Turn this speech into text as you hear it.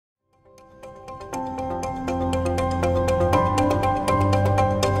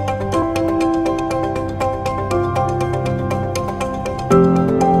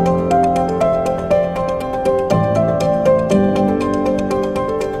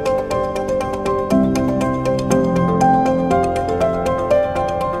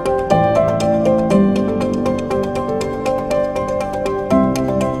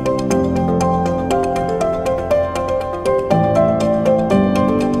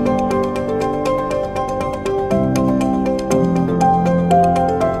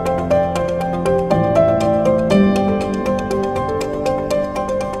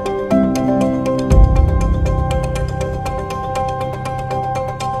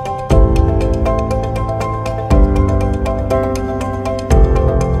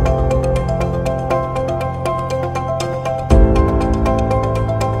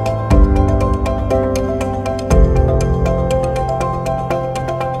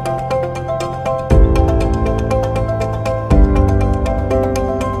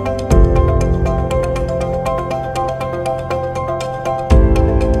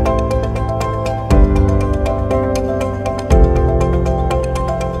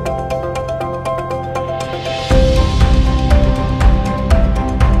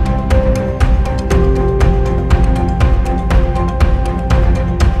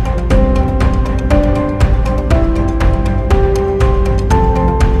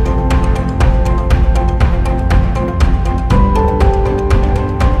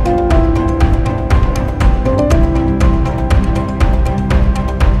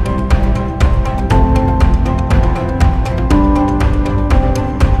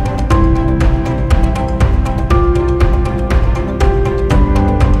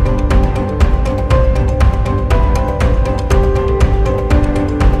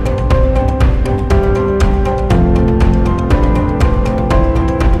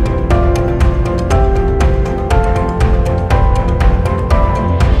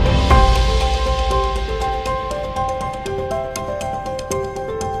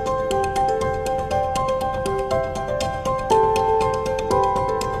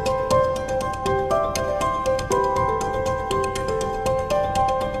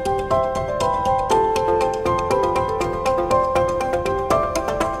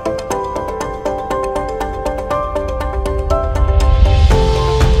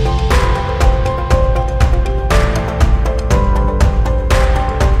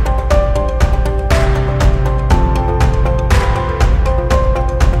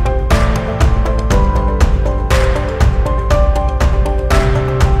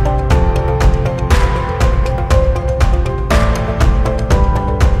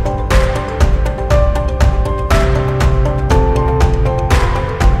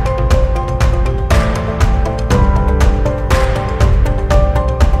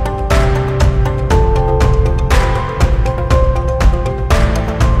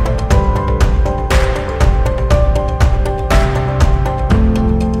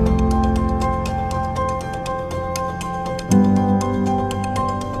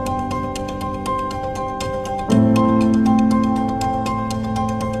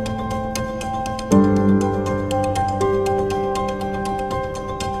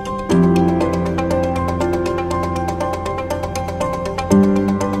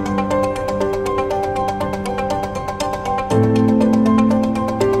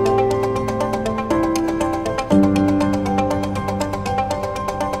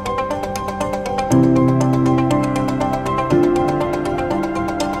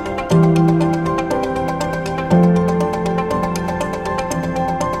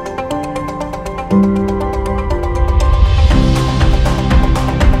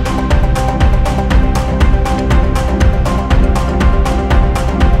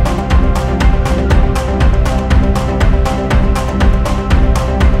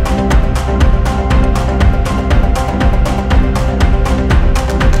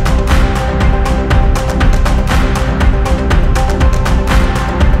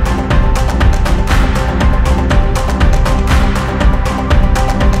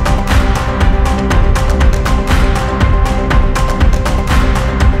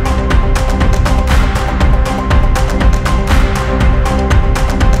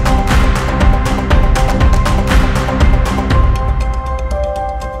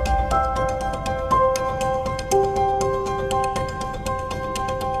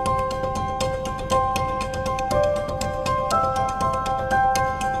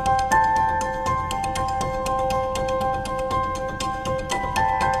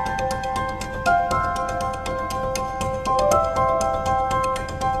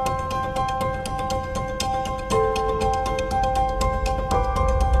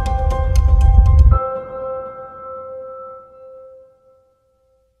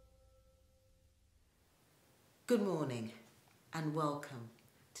Good morning and welcome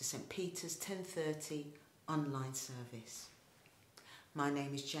to St Peter's 10:30 online service. My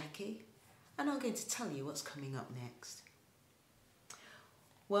name is Jackie and I'm going to tell you what's coming up next.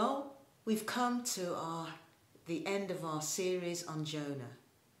 Well, we've come to the end of our series on Jonah.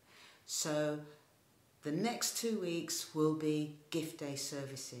 So the next 2 weeks will be gift day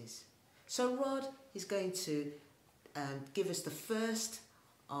services. So Rod is going to give us the first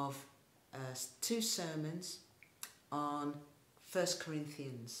of 2 sermons on 1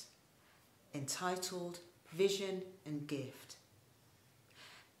 Corinthians entitled Vision and Gift.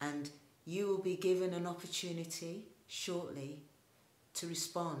 And you will be given an opportunity shortly to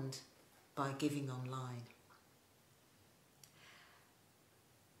respond by giving online.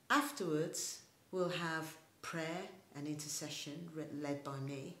 Afterwards, we'll have prayer and intercession led by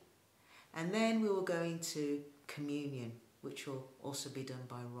me, and then we will go into communion, which will also be done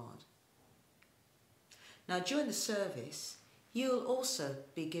by Rod. Now, during the service, you'll also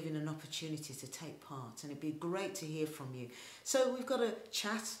be given an opportunity to take part, and it'd be great to hear from you. So we've got a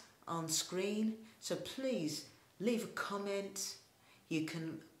chat on screen, so please leave a comment. You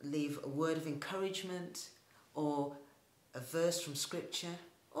can leave a word of encouragement or a verse from scripture,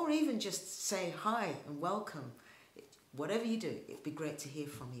 or even just say hi and welcome. Whatever you do, it'd be great to hear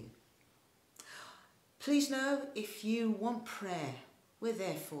from you. Please know, if you want prayer, we're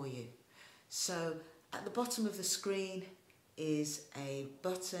there for you. So at the bottom of the screen is a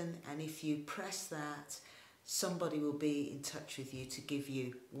button, and if you press that, somebody will be in touch with you to give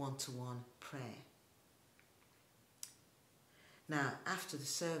you one-to-one prayer. Now, after the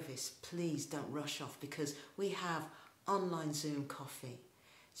service, please don't rush off, because we have online Zoom coffee.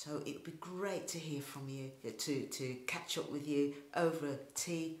 So it'd be great to hear from you, to catch up with you over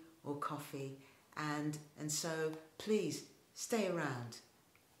tea or coffee. And so please stay around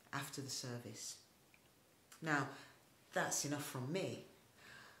after the service. Now, that's enough from me.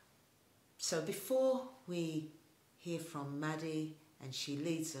 So before we hear from Maddie and she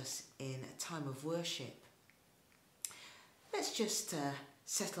leads us in a time of worship, let's just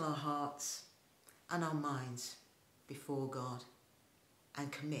settle our hearts and our minds before God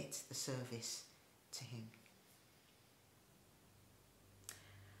and commit the service to Him.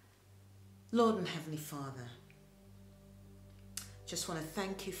 Lord and Heavenly Father, just want to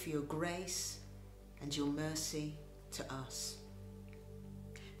thank you for your grace and your mercy to us.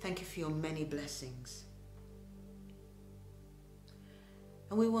 Thank you for your many blessings.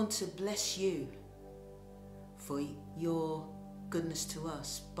 And we want to bless you for your goodness to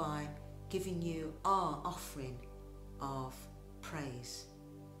us by giving you our offering of praise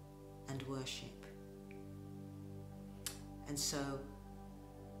and worship. And so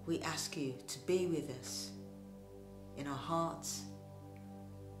we ask you to be with us in our hearts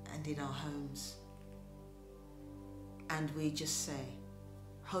and in our homes. And we just say,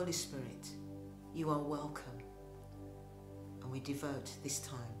 Holy Spirit, you are welcome. And we devote this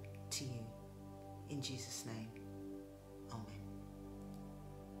time to you. In Jesus' name, Amen.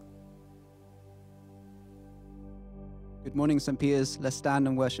 Good morning, St. Peter's. Let's stand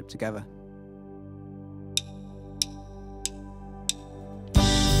and worship together.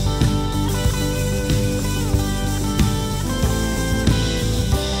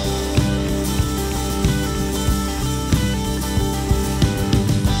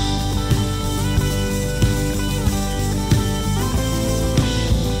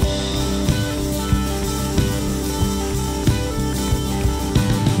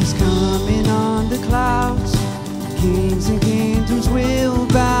 Kings and kingdoms will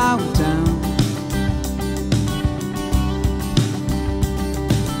bow down,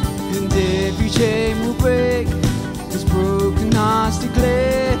 and every chain will break as broken hearts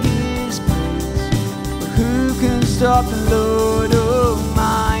declare His praise. But who can stop the Lord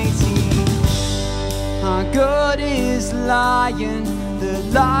Almighty? Our God is the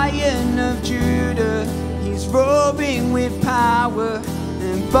Lion of Judah. He's roaring with power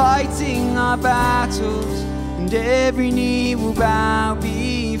and fighting our battles, and every knee will bow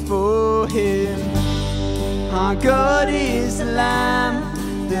before Him. Our God is the Lamb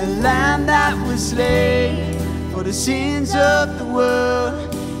that was slain for the sins of the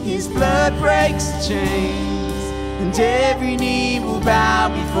world. His blood breaks the chains, and every knee will bow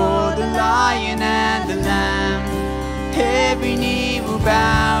before the Lion and the Lamb. Every knee will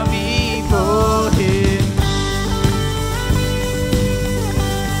bow before Him.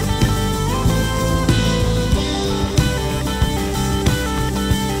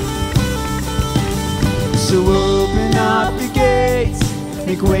 So open up the gates,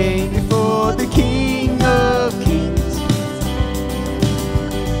 make way before the King of Kings.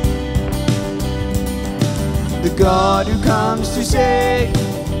 The God who comes to save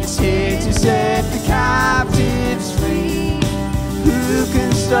is here to set the captives free. Who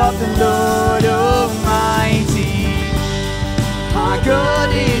can stop the Lord Almighty? Our God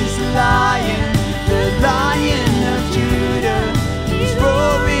is the Lion of Judah. He's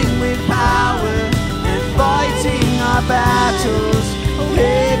roaring with power and fighting our battles.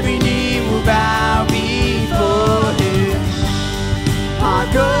 Every knee will bow before Him. Our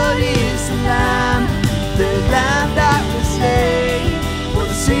God is the Lamb that was slain for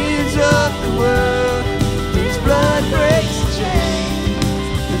the sins of the world. His blood breaks the chains,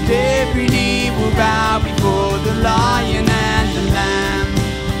 and every knee will bow before the Lion and the Lamb.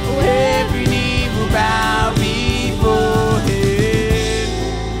 Oh, every knee will bow before Him.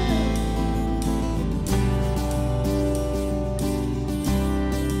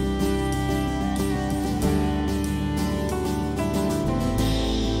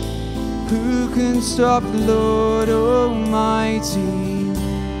 Who can stop the Lord Almighty?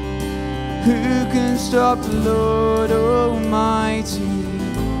 Who can stop the Lord Almighty?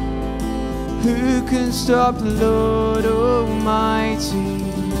 Who can stop the Lord Almighty?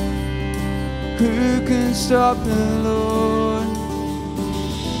 Who can stop the Lord?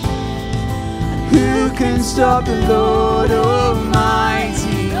 Who can stop the Lord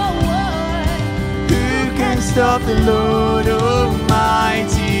Almighty? Who can stop the Lord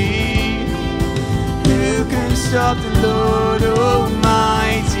Almighty? Who can stop the Lord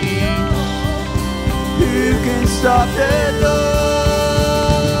Almighty? Who can stop the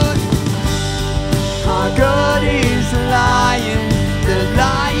Lord? Our God is the Lion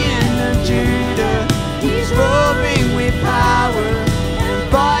of Judah. He's roaring with power and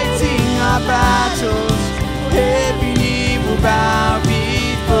fighting our battles. Every knee will bow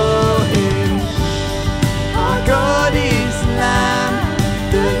before Him. Our God is the Lamb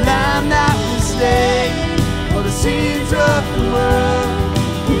that was slain for the sins of the world.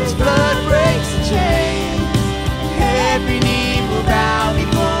 His blood breaks the chains. Every knee will bow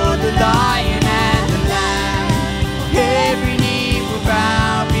before the Lion and the Lamb. Every knee will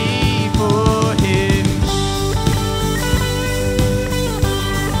bow before Him.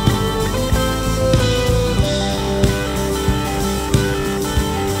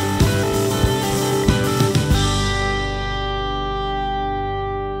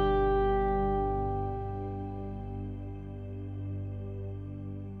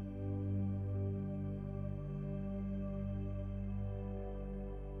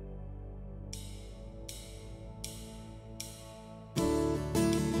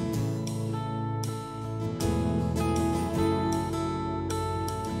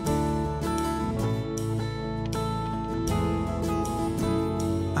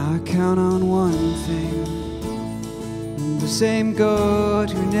 I count on one thing: the same God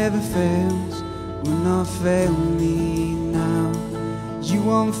who never fails will not fail me now. You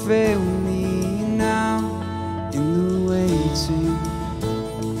won't fail me now in the waiting.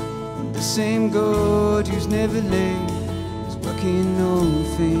 The same God who's never late is working all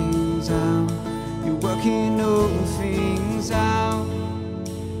things out. You're working all things out.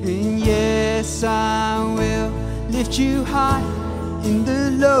 And yes, I will lift you high in the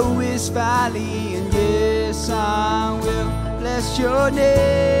lowest valley, and yes, I will bless your name.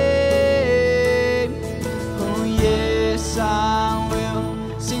 Oh yes, I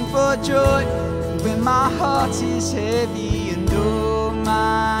will sing for joy when my heart is heavy, and all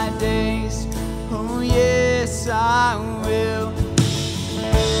my days. Oh yes, I will.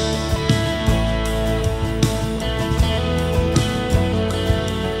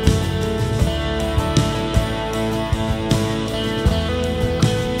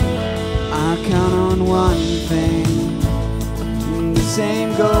 count on one thing. The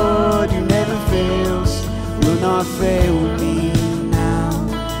same God who never fails will not fail me now.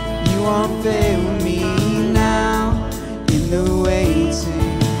 You won't fail me now in the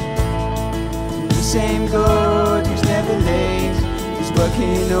waiting. The same God who's never late is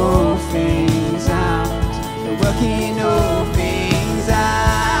working all things out. Working all things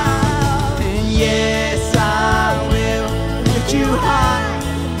out. And yes, I will lift you high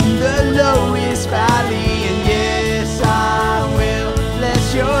in the lowest valley. And yes, I will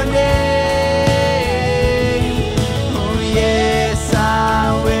bless your name. Oh yes,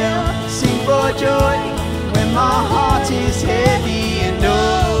 I will sing for joy when my heart is heavy and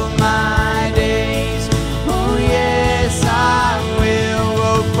all my days. Oh yes, I will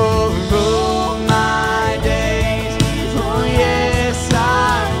hope for all my days. Oh yes, I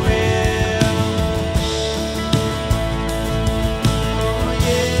will. Oh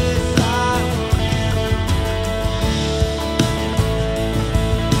yes, I will.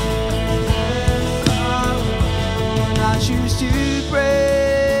 And I choose to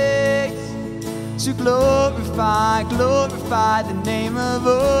praise, to glorify the name of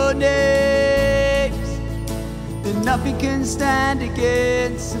all names that nothing can stand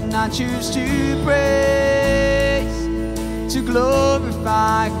against. And I choose to praise, to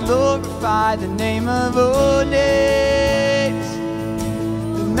glorify the name of all names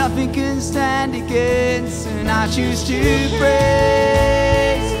that nothing can stand against. And I choose to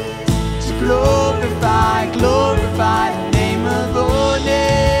praise, to glorify the name of all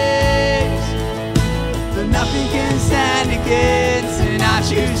names that nothing can stand against. And I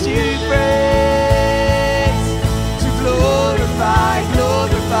choose to praise, to glorify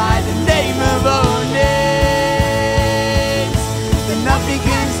the name of all names that nothing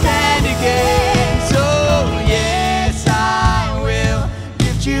can stand against. Oh yes, I will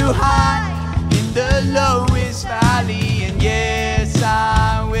lift you high in the lowest valley. And yes,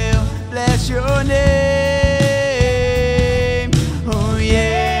 I will bless your name. Oh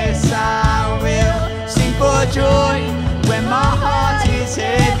yes, I will sing for joy when my heart is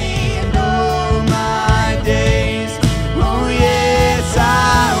heavy and all my days. Oh yes,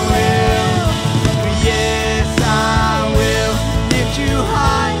 I will. Yes, I will lift you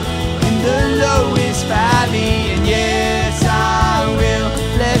high in the lowest valley. And yes, I will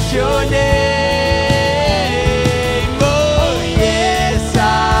bless your name. Oh yes,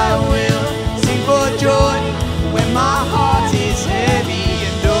 I will sing for joy when my heart is heavy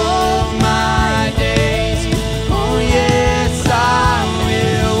and all my days. Oh yes, I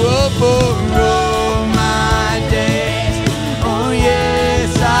will. Oh, for all my days. Oh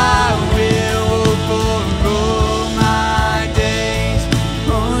yes, I will. Oh, for all my days.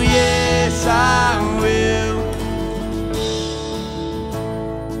 Oh yes, I will.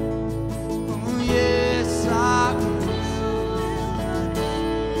 Oh yes, I will.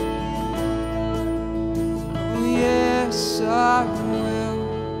 Oh yes, I will.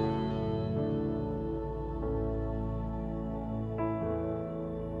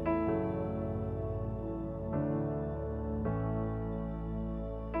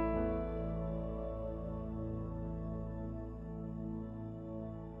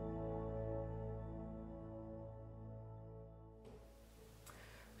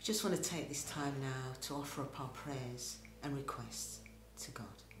 We just want to take this time now to offer up our prayers and requests to God.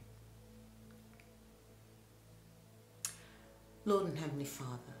 Lord and Heavenly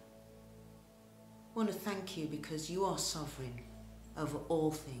Father, I want to thank you because you are sovereign over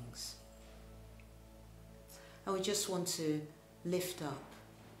all things. And we just want to lift up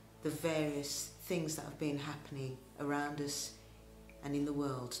the various things that have been happening around us and in the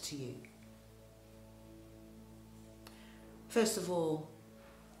world to you. First of all,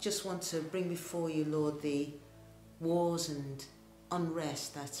 just want to bring before you, Lord, the wars and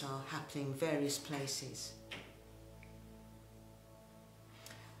unrest that are happening in various places.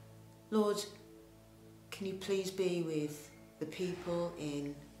 Lord, can you please be with the people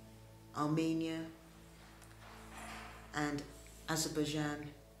in Armenia and Azerbaijan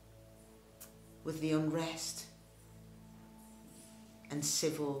with the unrest and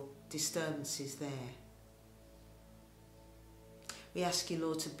civil disturbances there. We ask you,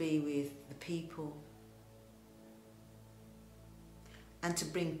 Lord, to be with the people and to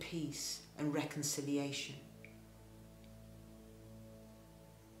bring peace and reconciliation.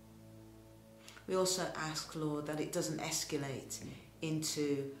 We also ask, Lord, that it doesn't escalate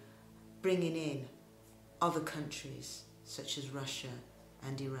into bringing in other countries such as Russia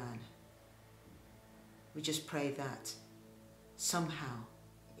and Iran. We just pray that somehow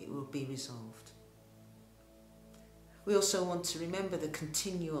it will be resolved. We also want to remember the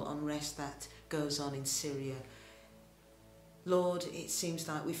continual unrest that goes on in Syria. Lord, it seems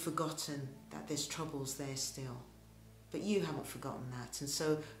like we've forgotten that there's troubles there still, but you haven't forgotten that. And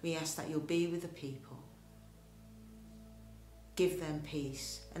so we ask that you'll be with the people. Give them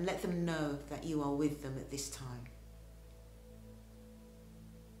peace and let them know that you are with them at this time.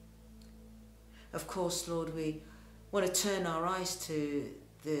 Of course, Lord, we want to turn our eyes to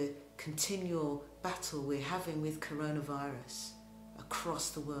the continual battle we're having with coronavirus across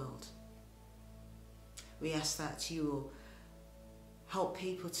the world. We ask that you will help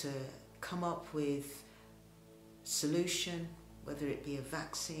people to come up with solution, whether it be a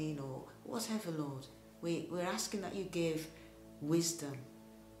vaccine or whatever, Lord. We're asking that you give wisdom,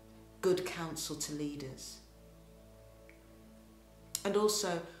 good counsel to leaders. And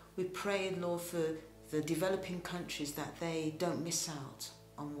also we pray, Lord, for the developing countries, that they don't miss out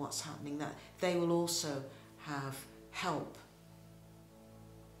on what's happening, that they will also have help.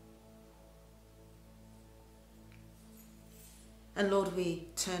 And Lord, we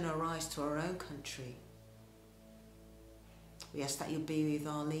turn our eyes to our own country. We ask that you'll be with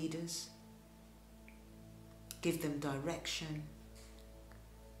our leaders, give them direction,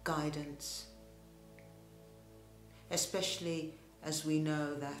 guidance, especially as we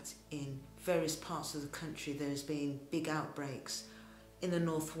know that in various parts of the country there has been big outbreaks in the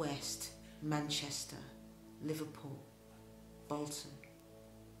northwest, Manchester, Liverpool, Bolton.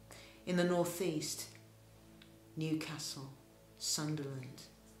 In the northeast, Newcastle, Sunderland.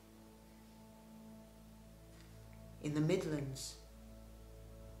 In the Midlands,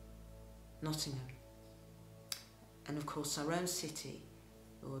 Nottingham. And of course our own city,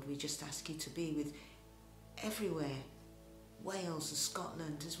 Lord, we just ask you to be with everywhere, Wales and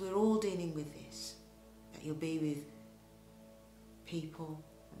Scotland, as we're all dealing with this, that you'll be with people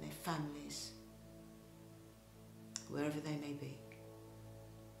and their families, wherever they may be.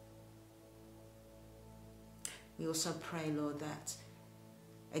 We also pray, Lord, that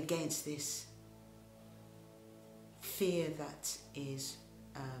against this fear that is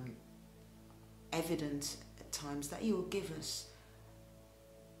evident at times, that you will give us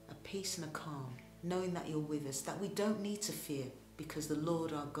a peace and a calm, knowing that you're with us, that we don't need to fear because the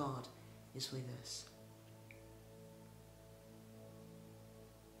Lord our God is with us.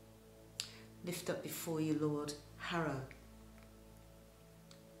 Lift up before you, Lord, Harrow,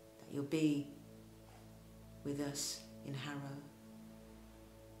 that you'll be with us in Harrow,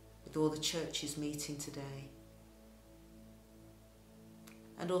 with all the churches meeting today,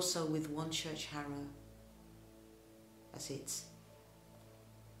 and also with One Church Harrow as it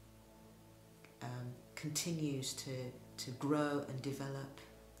continues to grow and develop.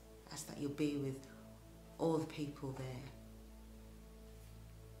 Ask that you'll be with all the people there.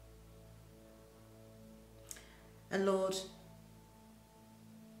 And Lord,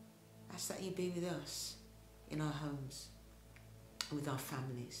 ask that you be with us in our homes and with our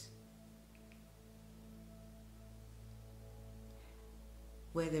families.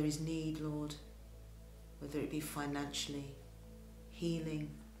 Where there is need, Lord, whether it be financially,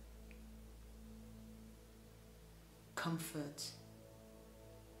 healing, comfort,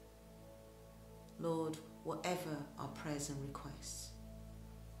 Lord, whatever our prayers and requests,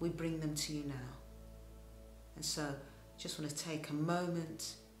 we bring them to you now. And so just want to take a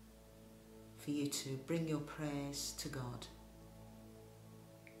moment for you to bring your prayers to God.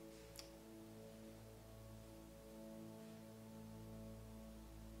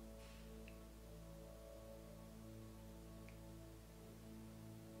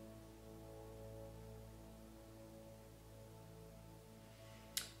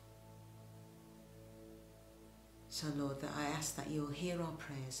 So Lord, that I ask that you will hear our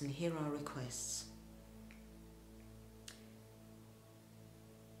prayers and hear our requests.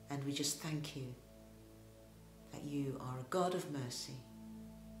 And we just thank you that you are a God of mercy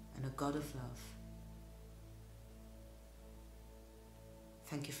and a God of love.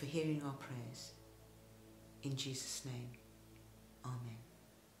 Thank you for hearing our prayers. In Jesus' name, Amen.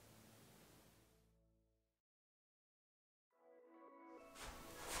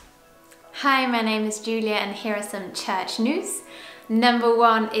 Hi, my name is Julia and here are some church news. Number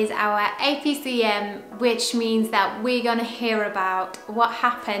one is our APCM, which means that we're going to hear about what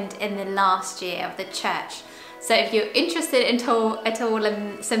happened in the last year of the church. So if you're interested at all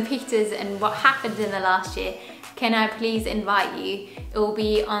in St. Peter's and what happened in the last year, can I please invite you? It will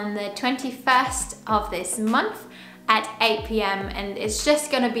be on the 21st of this month at 8 p.m. and it's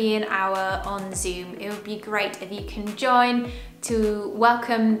just going to be an hour on Zoom. It would be great if you can join to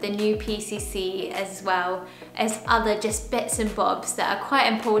welcome the new PCC, as well as other just bits and bobs that are quite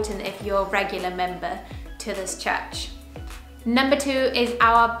important if you're a regular member to this church. Number 2 is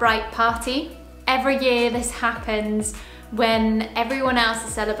our Bright Party. Every year this happens when everyone else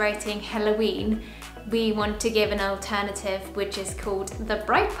is celebrating Halloween. We want to give an alternative which is called the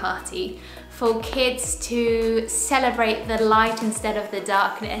Bright Party for kids to celebrate the light instead of the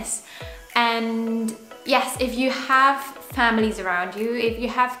darkness. And yes, if you have families around you, if you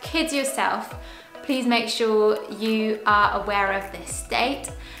have kids yourself, please make sure you are aware of this date.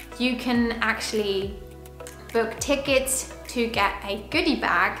 You can actually book tickets to get a goodie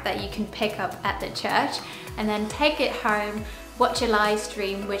bag that you can pick up at the church and then take it home, watch a live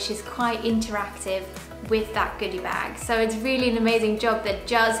stream which is quite interactive with that goodie bag. So it's really an amazing job that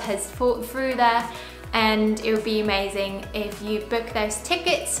Juz has thought through there, and it would be amazing if you book those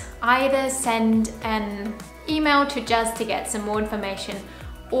tickets. Either send an email to Juz to get some more information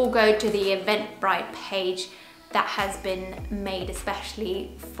or go to the Eventbrite page that has been made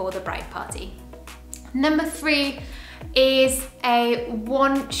especially for the Bright Party. Number 3 is a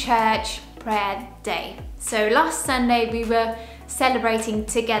One Church prayer day. So last Sunday we were celebrating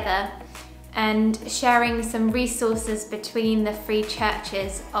together and sharing some resources between the 3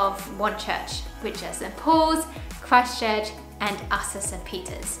 churches of One Church, which are St. Paul's, Christchurch and us at St.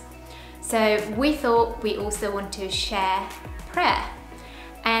 Peter's. So we thought we also want to share prayer,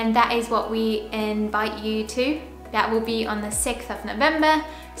 and that is what we invite you to. That will be on the 6th of November,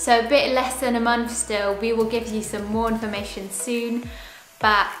 so a bit less than a month still. We will give you some more information soon,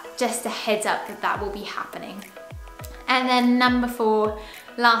 but just a heads up that that will be happening. And then number 4,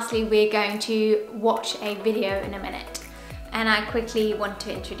 lastly, we're going to watch a video in a minute, and I quickly want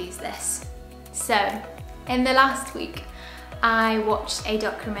to introduce this. So, in the last week, I watched a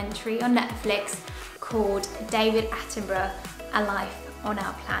documentary on Netflix called David Attenborough, A Life on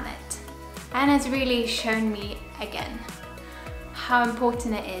Our Planet. And it's really shown me again how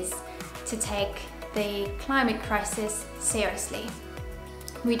important it is to take the climate crisis seriously.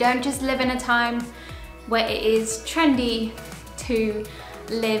 We don't just live in a time where it is trendy to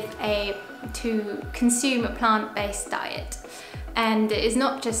consume a plant-based diet. And it is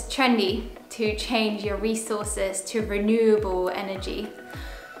not just trendy to change your resources to renewable energy.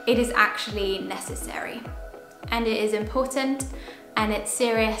 It is actually necessary. And it is important, and it's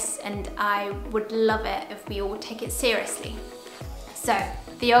serious, and I would love it if we all take it seriously. So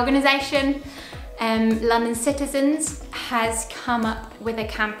the organisation London Citizens has come up with a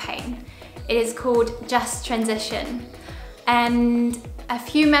campaign. It is called Just Transition, and a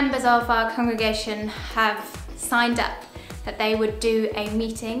few members of our congregation have signed up that they would do a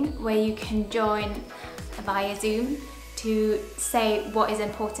meeting where you can join via Zoom to say what is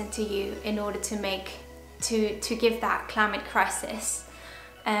important to you in order to give that climate crisis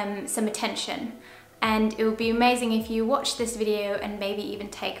some attention. And it would be amazing if you watch this video and maybe even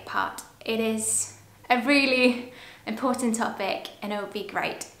take part. It is a really important topic, and it would be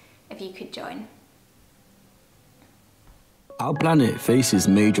great if you could join. Our planet faces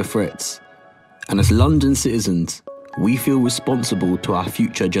major threats, and as London citizens, we feel responsible to our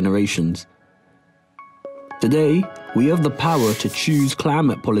future generations. Today, we have the power to choose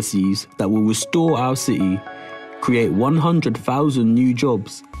climate policies that will restore our city, create 100,000 new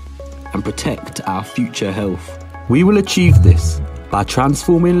jobs, and protect our future health. We will achieve this by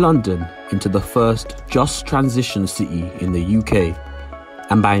transforming London into the first just transition city in the UK,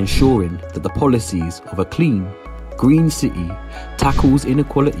 and by ensuring that the policies of a clean, green city tackles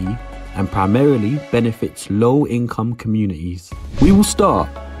inequality and primarily benefits low-income communities. We will start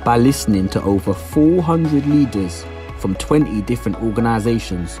by listening to over 400 leaders from 20 different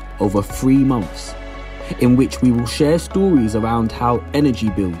organisations over 3 months, in which we will share stories around how energy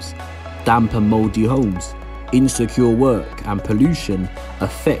bills, damp and mouldy homes, insecure work and pollution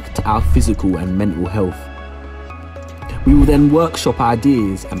affect our physical and mental health. We will then workshop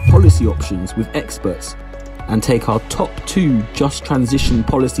ideas and policy options with experts and take our top 2 just transition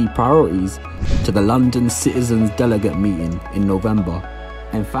policy priorities to the London Citizens Delegate meeting in November.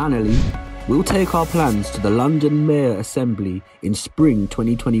 And finally, we'll take our plans to the London Mayor Assembly in spring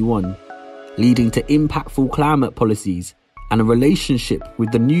 2021, leading to impactful climate policies and a relationship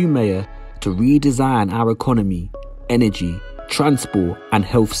with the new mayor to redesign our economy, energy, transport and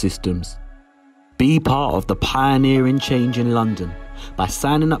health systems. Be part of the pioneering change in London by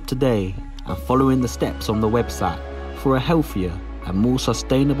signing up today and following the steps on the website for a healthier and more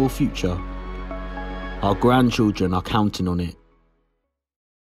sustainable future. Our grandchildren are counting on it.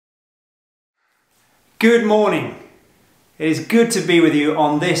 Good morning. It is good to be with you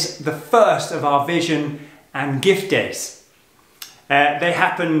on this, the first of our Vision and Gift Days. They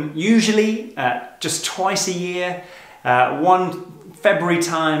happen usually just twice a year, one February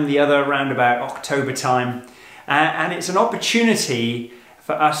time, the other around about October time. And it's an opportunity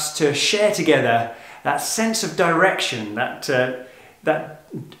for us to share together that sense of direction, that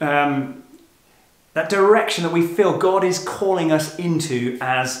direction that we feel God is calling us into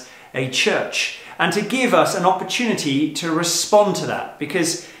as a church, and to give us an opportunity to respond to that.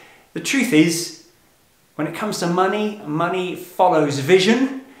 Because the truth is, when it comes to money, money follows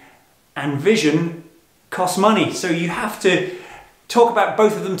vision, and vision costs money. So you have to talk about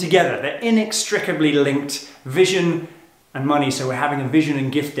both of them together. They're inextricably linked, vision and money. So we're having a vision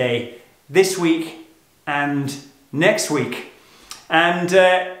and gift day this week and next week. And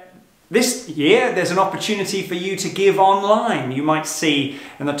this year, there's an opportunity for you to give online. You might see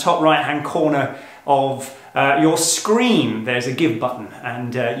in the top right-hand corner of your screen, there's a give button,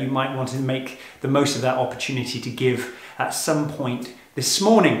 and you might want to make the most of that opportunity to give at some point this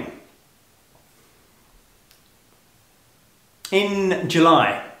morning. In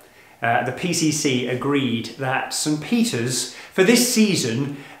July, the PCC agreed that St. Peter's, for this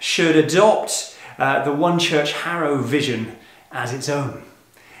season, should adopt the One Church Harrow vision as its own.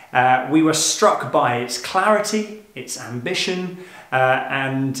 We were struck by its clarity, its ambition,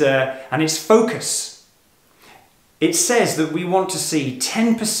 and its focus. It says that we want to see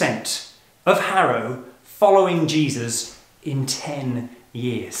 10% of Harrow following Jesus in 10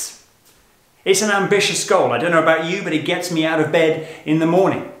 years. It's an ambitious goal. I don't know about you, but it gets me out of bed in the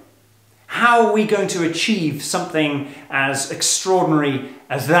morning. How are we going to achieve something as extraordinary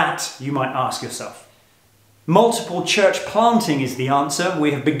as that, you might ask yourself? Multiple church planting is the answer.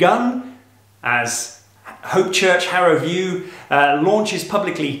 We have begun as Hope Church Harrowview launches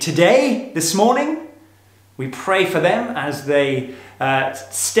publicly today, this morning. We pray for them as they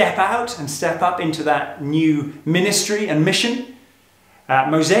step out and step up into that new ministry and mission.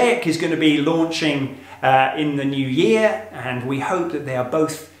 Mosaic is going to be launching in the new year, and we hope that they are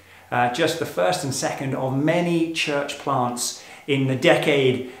both just the first and second of many church plants in the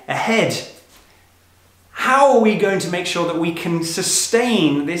decade ahead. How are we going to make sure that we can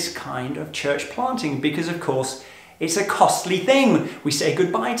sustain this kind of church planting? Because, of course, it's a costly thing. We say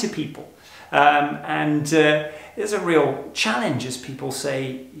goodbye to people. And there's a real challenge as people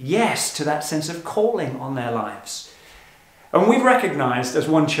say yes to that sense of calling on their lives. And we've recognised as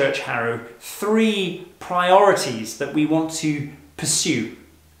One Church Harrow 3 priorities that we want to pursue.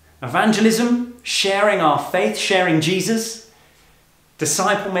 Evangelism, sharing our faith, sharing Jesus,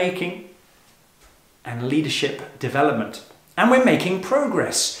 disciple making, and leadership development. And we're making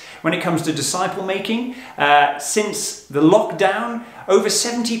progress when it comes to disciple making. Since the lockdown, over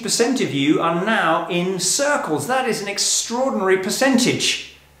 70% of you are now in circles. That is an extraordinary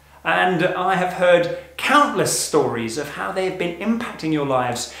percentage. And I have heard countless stories of how they have been impacting your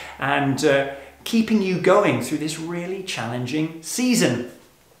lives and keeping you going through this really challenging season.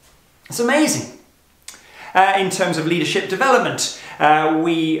 It's amazing. In terms of leadership development,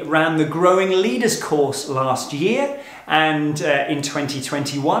 we ran the Growing Leaders course last year, and in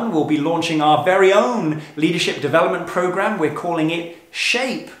 2021 we'll be launching our very own leadership development program. We're calling it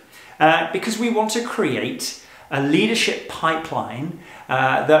SHAPE, because we want to create a leadership pipeline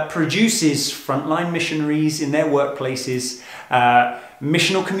that produces frontline missionaries in their workplaces,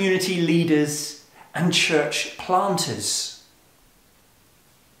 missional community leaders, and church planters.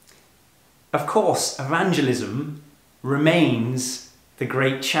 Of course, evangelism remains the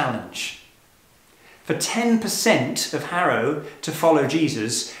great challenge. For 10% of Harrow to follow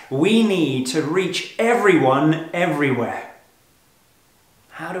Jesus, we need to reach everyone everywhere.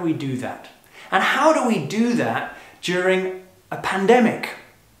 How do we do that? And how do we do that during a pandemic?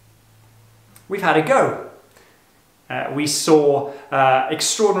 We've had a go. We saw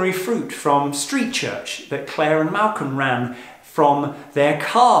extraordinary fruit from Street Church that Claire and Malcolm ran from their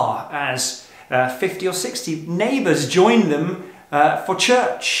car as 50 or 60 neighbours joined them for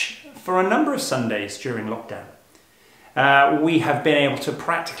church for a number of Sundays during lockdown. We have been able to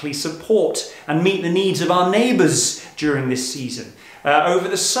practically support and meet the needs of our neighbours during this season. Over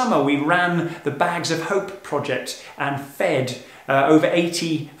the summer we ran the Bags of Hope project and fed over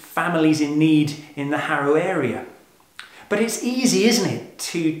 80 families in need in the Harrow area. But it's easy, isn't it,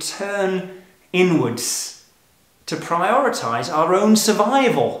 to turn inwards, to prioritise our own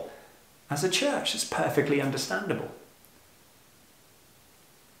survival as a church. It's perfectly understandable.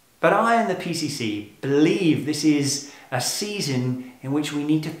 But I and the PCC believe this is a season in which we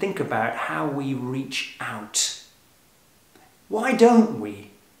need to think about how we reach out. Why don't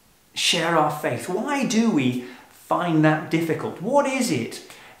we share our faith? Why do we find that difficult? What is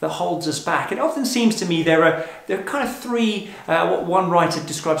it that holds us back? It often seems to me there are kind of 3, what one writer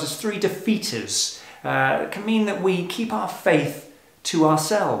describes as 3 defeaters. It can mean that we keep our faith to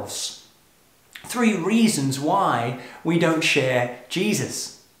ourselves. 3 reasons why we don't share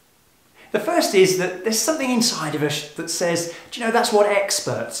Jesus. The first is that there's something inside of us that says, do you know, that's what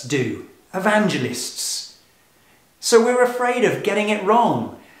experts do, evangelists. So we're afraid of getting it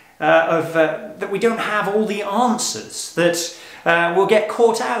wrong, that we don't have all the answers, that we'll get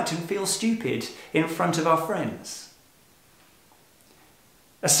caught out and feel stupid in front of our friends.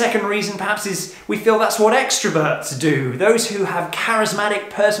 A second reason perhaps is we feel that's what extroverts do. Those who have charismatic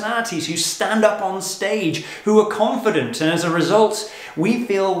personalities, who stand up on stage, who are confident, and as a result we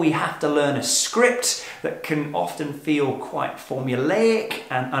feel we have to learn a script that can often feel quite formulaic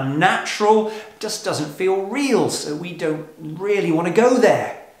and unnatural, just doesn't feel real, so we don't really want to go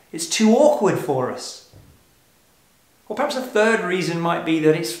there. It's too awkward for us. Or perhaps a third reason might be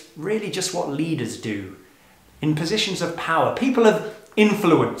that it's really just what leaders do in positions of power, people of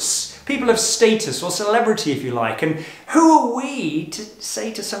influence, people of status or celebrity, if you like. And who are we to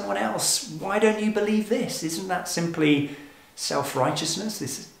say to someone else, why don't you believe this? Isn't that simply self-righteousness,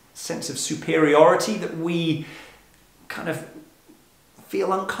 this sense of superiority that we kind of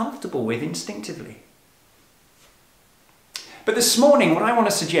feel uncomfortable with instinctively? But this morning, what I want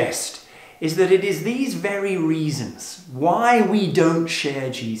to suggest is that it is these very reasons why we don't share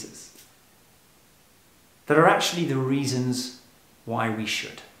Jesus that are actually the reasons why we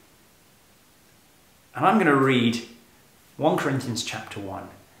should. And I'm going to read 1 Corinthians chapter 1,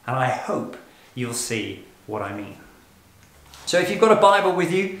 and I hope you'll see what I mean. So if you've got a Bible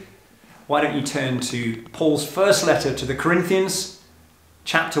with you, why don't you turn to Paul's first letter to the Corinthians,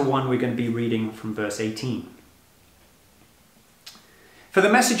 chapter 1, we're going to be reading from verse 18. For the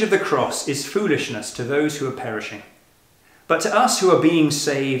message of the cross is foolishness to those who are perishing, but to us who are being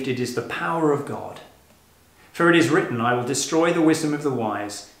saved it is the power of God. For it is written, I will destroy the wisdom of the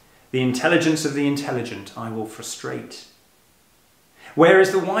wise, the intelligence of the intelligent I will frustrate. Where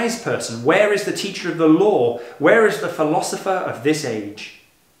is the wise person? Where is the teacher of the law? Where is the philosopher of this age?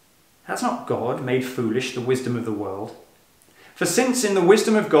 Has not God made foolish the wisdom of the world? For since in the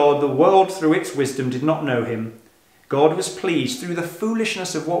wisdom of God the world through its wisdom did not know him, God was pleased through the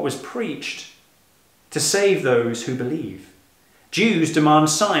foolishness of what was preached to save those who believe. Jews demand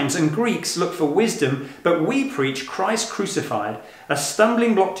signs and Greeks look for wisdom, but we preach Christ crucified, a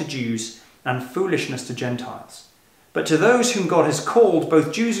stumbling block to Jews and foolishness to Gentiles. But to those whom God has called,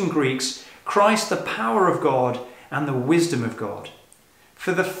 both Jews and Greeks, Christ the power of God and the wisdom of God.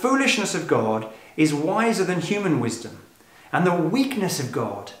 For the foolishness of God is wiser than human wisdom, and the weakness of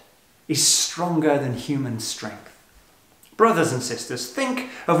God is stronger than human strength. Brothers and sisters, think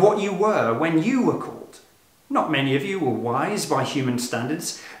of what you were when you were called. Not many of you were wise by human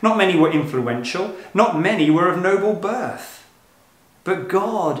standards. Not many were influential. Not many were of noble birth. But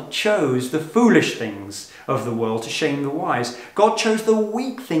God chose the foolish things of the world to shame the wise. God chose the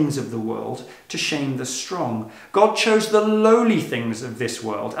weak things of the world to shame the strong. God chose the lowly things of this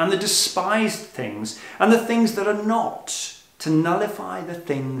world and the despised things and the things that are not to nullify the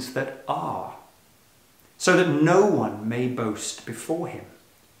things that are, so that no one may boast before him.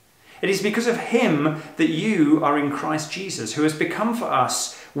 It is because of him that you are in Christ Jesus, who has become for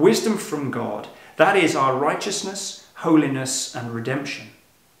us wisdom from God, that is our righteousness, holiness, and redemption.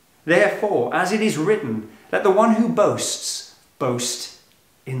 Therefore, as it is written, let the one who boasts, boast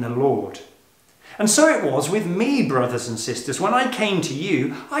in the Lord. And so it was with me, brothers and sisters. When I came to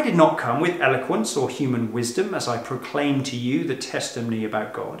you, I did not come with eloquence or human wisdom as I proclaimed to you the testimony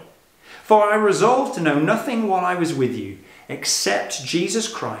about God. For I resolved to know nothing while I was with you, except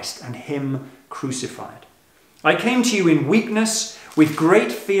Jesus Christ and him crucified. I came to you in weakness, with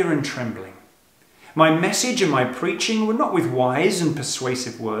great fear and trembling. My message and my preaching were not with wise and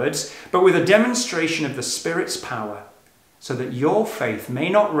persuasive words, but with a demonstration of the Spirit's power, so that your faith may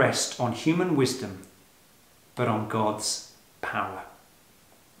not rest on human wisdom, but on God's power.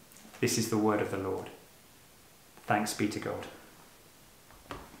 This is the word of the Lord. Thanks be to God.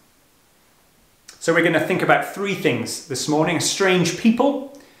 So we're going to think about 3 things this morning: a strange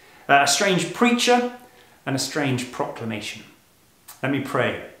people, a strange preacher, and a strange proclamation. Let me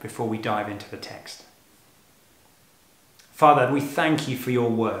pray before we dive into the text. Father, we thank you for your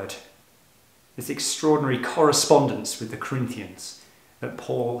word, this extraordinary correspondence with the Corinthians that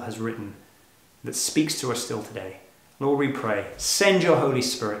Paul has written, that speaks to us still today. Lord, we pray, send your Holy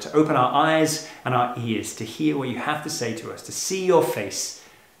Spirit to open our eyes and our ears to hear what you have to say to us, to see your face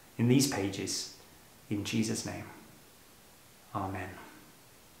in these pages. In Jesus' name, amen.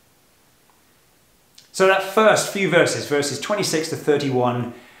 So that first few verses, verses 26 to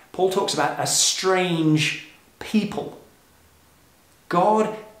 31, Paul talks about a strange people.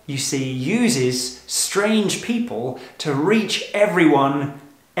 God you see, uses strange people to reach everyone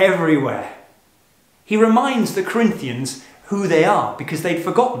everywhere. He reminds the Corinthians who they are because they'd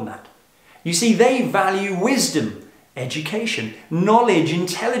forgotten that. You see, they value wisdom, education, knowledge,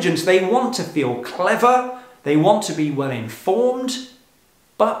 intelligence. They want to feel clever. They want to be well informed.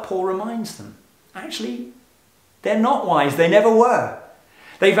 But Paul reminds them, actually, they're not wise. They never were.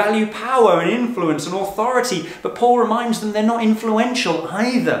 They value power and influence and authority, but Paul reminds them they're not influential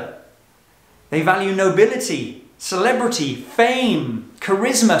either. They value nobility, celebrity, fame,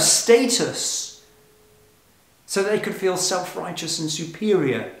 charisma, status, so that they could feel self-righteous and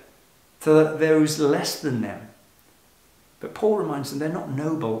superior to those less than them. But Paul reminds them they're not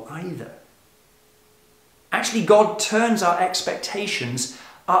noble either. Actually, God turns our expectations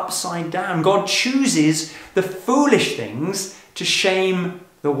upside down. God chooses the foolish things to shame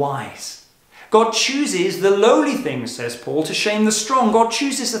the wise. God chooses the lowly things, says Paul, to shame the strong. God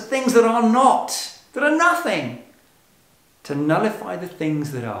chooses the things that are not, that are nothing, to nullify the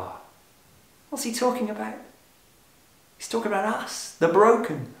things that are. What's he talking about? He's talking about us, the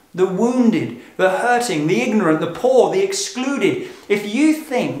broken, the wounded, the hurting, the ignorant, the poor, the excluded. If you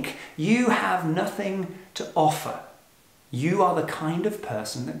think you have nothing to offer, you are the kind of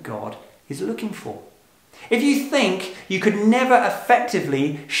person that God is looking for. If you think you could never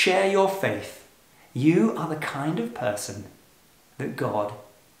effectively share your faith, you are the kind of person that God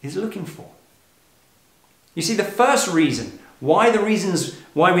is looking for. You see, the first reason, the reasons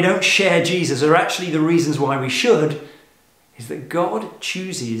why we don't share Jesus are actually the reasons why we should, is that God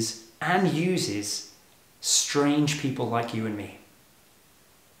chooses and uses strange people like you and me.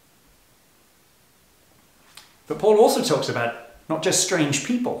 But Paul also talks about not just strange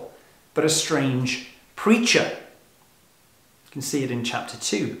people, but a strange preacher. You can see it in chapter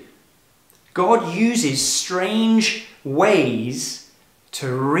 2. God uses strange ways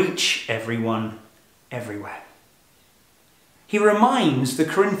to reach everyone everywhere. He reminds the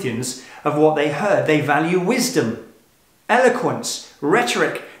Corinthians of what they heard. They value wisdom, eloquence,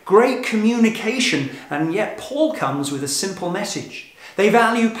 rhetoric, great communication, and yet Paul comes with a simple message. They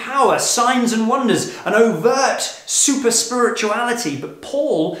value power, signs and wonders, an overt super spirituality, but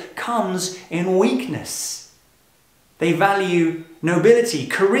Paul comes in weakness. They value nobility,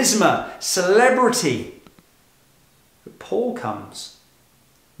 charisma, celebrity, but Paul comes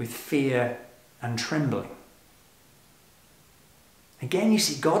with fear and trembling. Again, you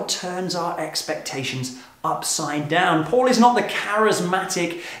see, God turns our expectations upside down. Paul is not the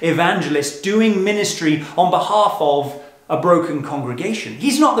charismatic evangelist doing ministry on behalf of a broken congregation.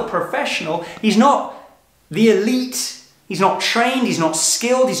 He's not the professional. He's not the elite. He's not trained. He's not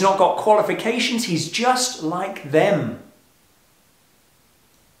skilled. He's not got qualifications. He's just like them.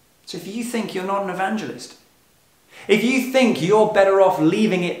 So if you think you're not an evangelist, if you think you're better off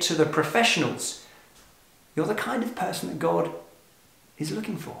leaving it to the professionals, you're the kind of person that God is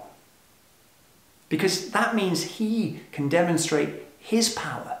looking for. Because that means he can demonstrate his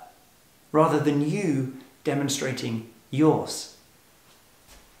power rather than you demonstrating yours.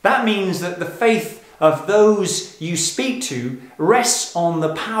 That means that the faith of those you speak to rests on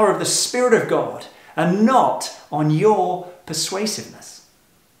the power of the Spirit of God and not on your persuasiveness.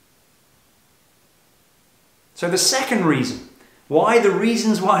 So the second reason, the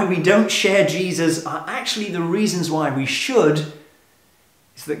reasons why we don't share Jesus are actually the reasons why we should,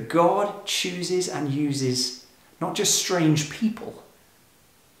 is that God chooses and uses not just strange people,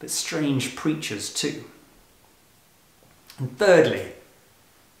 but strange preachers too. And thirdly,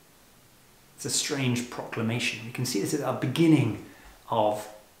 it's a strange proclamation. You can see this at the beginning of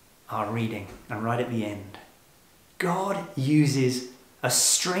our reading and right at the end. God uses a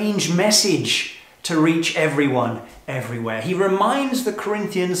strange message to reach everyone everywhere. He reminds the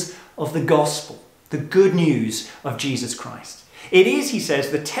Corinthians of the gospel, the good news of Jesus Christ. It is, he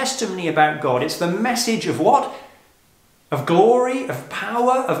says, the testimony about God. It's the message of what? Of glory, of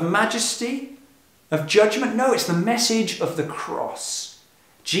power, of majesty, of judgment? No, it's the message of the cross.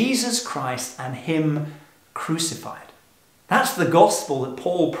 Jesus Christ and him crucified. That's the gospel that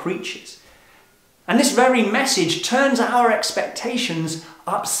Paul preaches. And this very message turns our expectations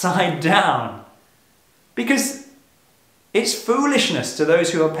upside down. Because it's foolishness to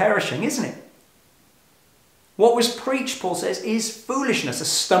those who are perishing, isn't it? What was preached, Paul says, is foolishness, a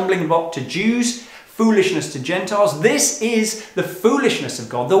stumbling block to Jews, foolishness to Gentiles. This is the foolishness of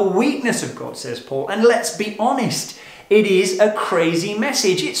God, the weakness of God, says Paul. And let's be honest, it is a crazy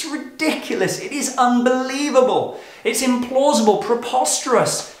message. It's ridiculous. It is unbelievable. It's implausible,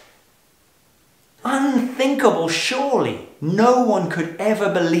 preposterous, unthinkable. Surely no one could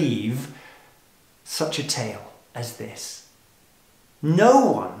ever believe such a tale as this.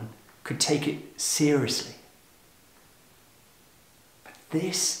 no one could take it seriously. But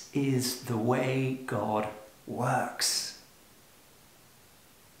this is the way God works.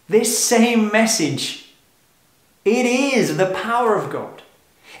 This same message, it is the power of God.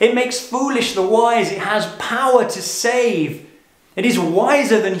 It makes foolish the wise. It has power to save. It is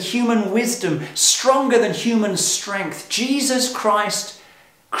wiser than human wisdom, stronger than human strength. Jesus Christ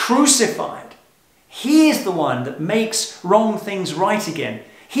crucified. He is the one that makes wrong things right again.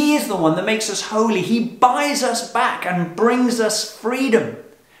 He is the one that makes us holy. He buys us back and brings us freedom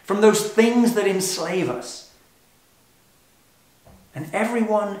from those things that enslave us. And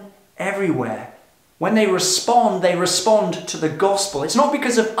everyone, everywhere, when they respond to the gospel. It's not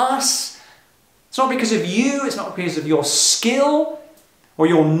because of us. It's not because of you. It's not because of your skill or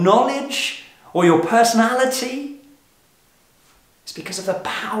your knowledge or your personality. It's because of the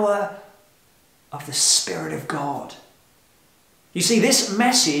power of the Spirit of God. You see, this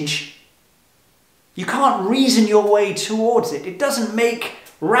message, you can't reason your way towards it. It doesn't make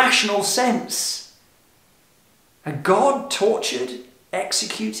rational sense. A God tortured,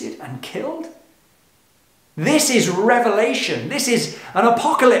 executed, and killed? This is revelation. This is an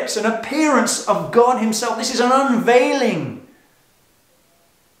apocalypse, an appearance of God himself. This is an unveiling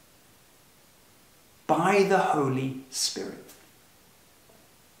by the Holy Spirit.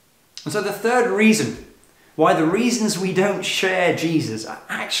 And so the third reason why the reasons we don't share Jesus are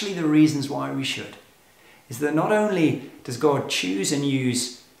actually the reasons why we should is that not only does God choose and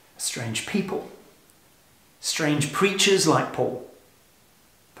use strange people, strange preachers like Paul,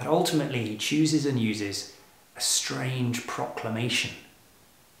 but ultimately he chooses and uses a strange proclamation,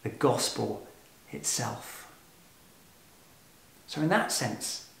 the gospel itself. So in that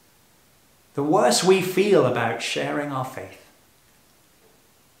sense, the worse we feel about sharing our faith,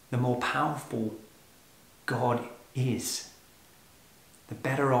 the more powerful God is, the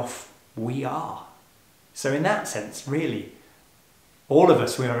better off we are. So in that sense, really, all of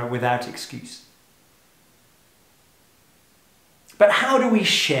us, we are without excuse. But how do we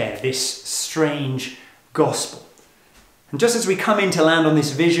share this strange gospel? And just as we come in to land on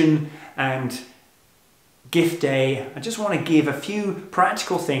this vision and gift day, I just want to give a few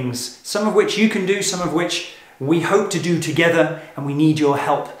practical things, some of which you can do, some of which we hope to do together, and we need your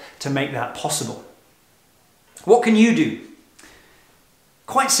help to make that possible. What can you do?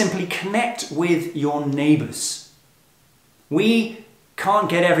 Quite simply, connect with your neighbours. We can't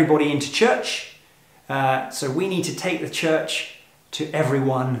get everybody into church, so we need to take the church to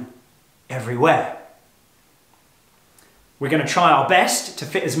everyone, everywhere. We're going to try our best to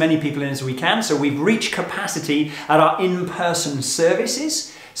fit as many people in as we can, so we've reached capacity at our in-person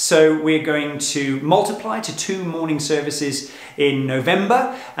services. So we're going to multiply to 2 morning services in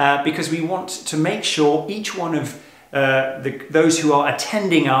November because we want to make sure each one of those who are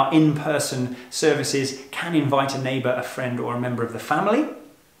attending our in-person services can invite a neighbour, a friend or a member of the family.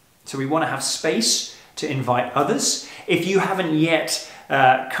 So we want to have space to invite others. If you haven't yet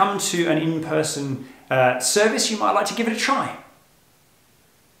come to an in-person service, you might like to give it a try.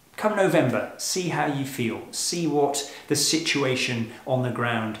 Come November, see how you feel, see what the situation on the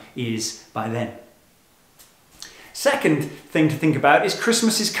ground is by then. Second thing to think about is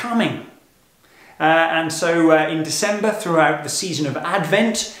Christmas is coming. And so in December, throughout the season of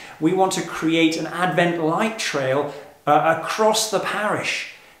Advent, we want to create an Advent light trail across the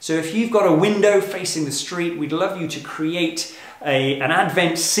parish. So if you've got a window facing the street, we'd love you to create an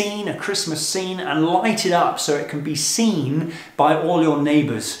Advent scene, a Christmas scene, and light it up so it can be seen by all your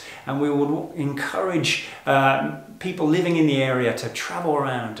neighbours. And we will encourage people living in the area to travel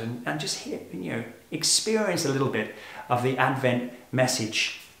around and just hear, experience a little bit of the Advent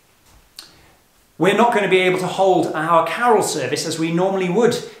message. We're not going to be able to hold our carol service as we normally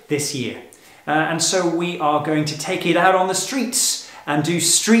would this year. And so we are going to take it out on the streets and do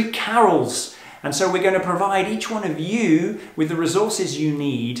street carols. And so we're going to provide each one of you with the resources you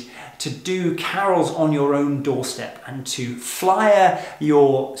need to do carols on your own doorstep and to flyer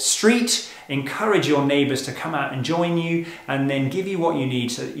your street, encourage your neighbours to come out and join you, and then give you what you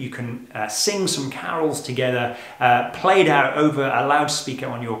need so that you can sing some carols together, played out over a loudspeaker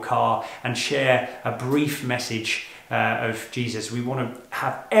on your car, and share a brief message of Jesus. We want to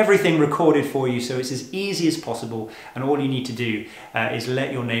have everything recorded for you so it's as easy as possible, and all you need to do is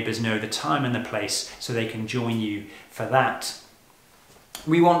let your neighbours know the time and the place so they can join you for that.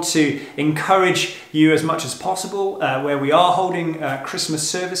 We want to encourage you as much as possible where we are holding Christmas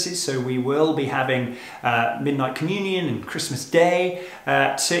services, so we will be having Midnight Communion and Christmas Day,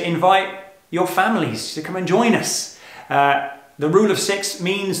 to invite your families to come and join us. The rule of 6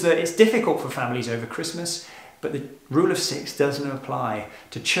 means that it's difficult for families over Christmas. but the rule of 6 doesn't apply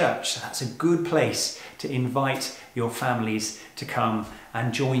to church. So that's a good place to invite your families to come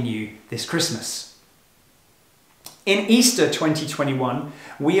and join you this Christmas. In Easter 2021,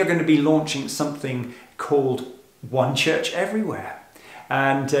 we are going to be launching something called One Church Everywhere.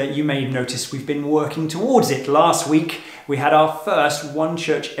 And you may notice we've been working towards it. Last week, we had our first One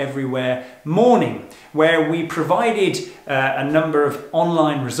Church Everywhere morning, where we provided a number of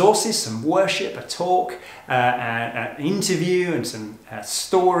online resources, some worship, a talk, an interview, and some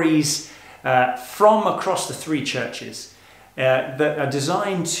stories from across the 3 churches that are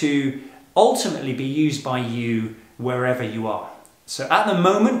designed to ultimately be used by you wherever you are. So at the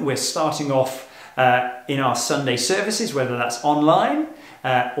moment, we're starting off in our Sunday services, whether that's online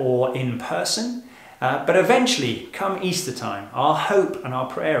or in person. But eventually, come Easter time, our hope and our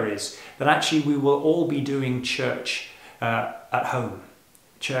prayer is that actually we will all be doing church at home.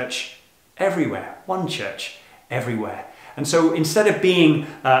 Church everywhere. One church everywhere. And so instead of being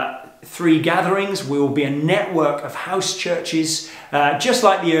 3 gatherings, we will be a network of house churches, just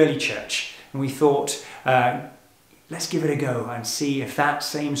like the early church. And we thought, let's give it a go and see if that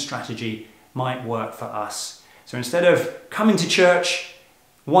same strategy might work for us. So instead of coming to church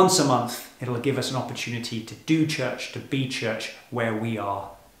once a month, it'll give us an opportunity to do church, to be church where we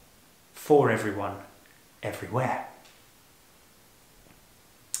are, for everyone, everywhere.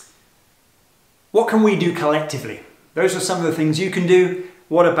 What can we do collectively? Those are some of the things you can do.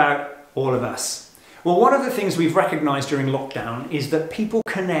 What about all of us? Well, one of the things we've recognized during lockdown is that people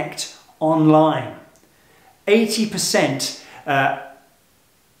connect online. 80%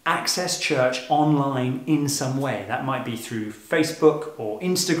 access church online in some way. That might be through Facebook or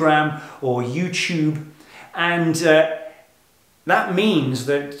Instagram or YouTube. And that means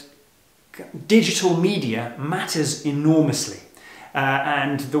that digital media matters enormously.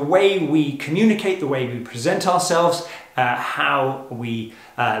 And the way we communicate, the way we present ourselves, how we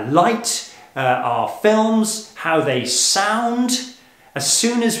light our films, how they sound. As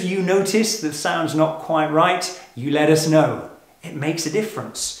soon as you notice the sound's not quite right, you let us know. It makes a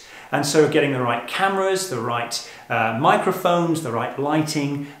difference. And so getting the right cameras, the right microphones, the right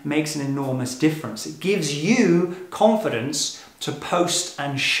lighting makes an enormous difference. It gives you confidence to post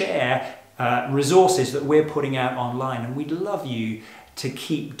and share resources that we're putting out online. And we'd love you to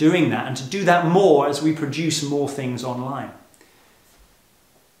keep doing that and to do that more as we produce more things online.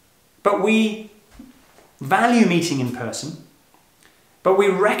 But we value meeting in person, but we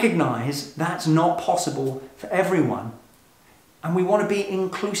recognize that's not possible for everyone. And we want to be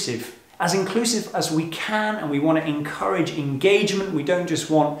inclusive as we can, and we want to encourage engagement. We don't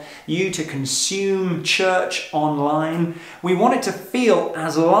just want you to consume church online. We want it to feel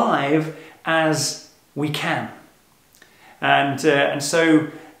as live as we can. And so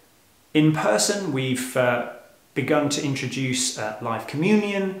in person, we've begun to introduce live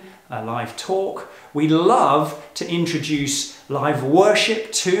communion, live talk. We love to introduce live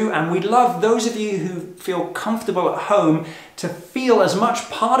worship too, and we'd love those of you who feel comfortable at home to feel as much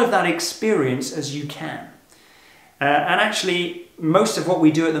part of that experience as you can. And actually, most of what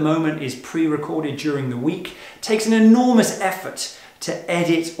we do at the moment is pre-recorded during the week. It takes an enormous effort to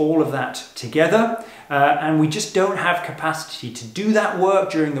edit all of that together, and we just don't have capacity to do that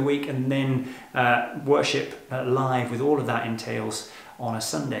work during the week and then worship live with all of that entails on a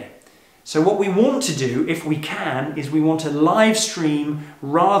Sunday. So what we want to do, if we can, is we want to live stream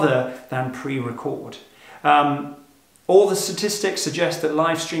rather than pre-record. All the statistics suggest that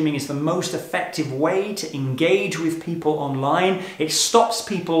live streaming is the most effective way to engage with people online. It stops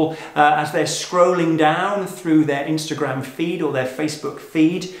people as they're scrolling down through their Instagram feed or their Facebook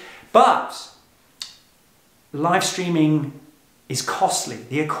feed. But live streaming is costly.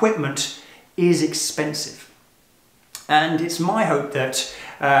 The equipment is expensive. And it's my hope that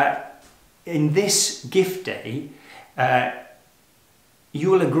in this gift day,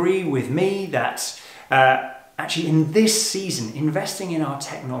 you will agree with me that actually in this season, investing in our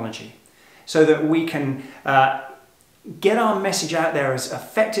technology so that we can get our message out there as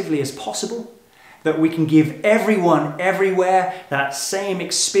effectively as possible, that we can give everyone everywhere that same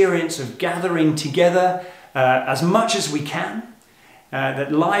experience of gathering together as much as we can,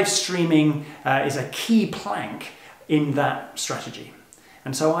 that live streaming is a key plank in that strategy.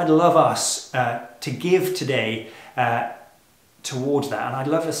 And so I'd love us to give today towards that, and I'd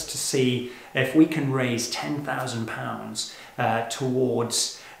love us to see if we can raise £10,000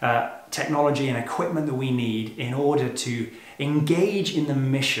 towards technology and equipment that we need in order to engage in the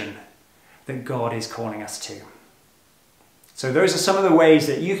mission that God is calling us to. So those are some of the ways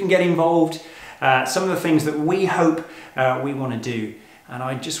that you can get involved, some of the things that we hope we want to do. And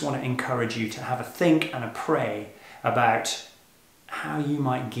I just want to encourage you to have a think and a pray about how you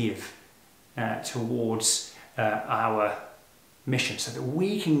might give towards our mission, so that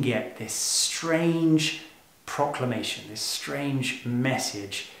we can get this strange proclamation, this strange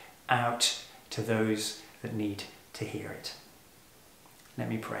message out to those that need to hear it. Let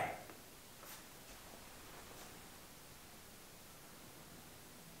me pray.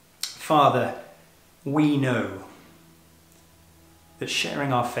 Father, we know that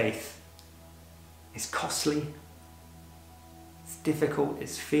sharing our faith is costly, it's difficult,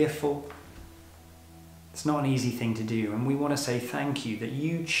 it's fearful. It's not an easy thing to do, and we want to say thank you that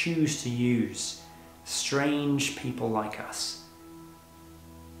you choose to use strange people like us,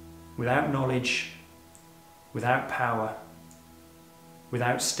 without knowledge, without power,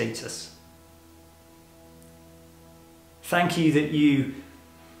 without status. Thank you that you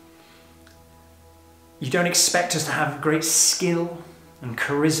don't expect us to have great skill and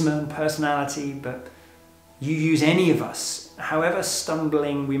charisma and personality, but you use any of us, however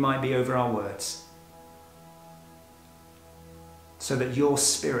stumbling we might be over our words, so that your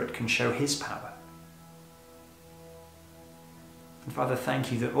Spirit can show his power. And Father,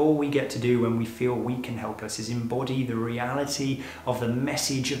 thank you that all we get to do when we feel weak and helpless is embody the reality of the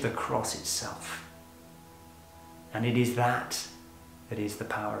message of the cross itself. And it is that is the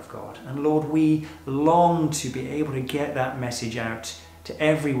power of God. And Lord, we long to be able to get that message out to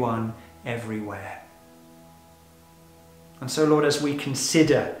everyone, everywhere. And so, Lord, as we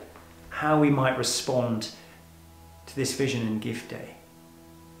consider how we might respond to this Vision and Gift Day,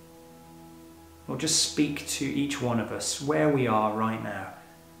 Lord, just speak to each one of us where we are right now,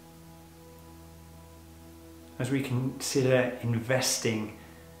 as we consider investing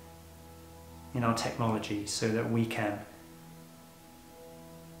in our technology so that we can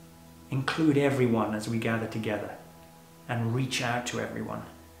include everyone as we gather together and reach out to everyone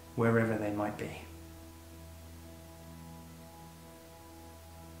wherever they might be.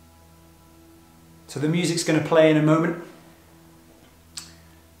 So the music's going to play in a moment.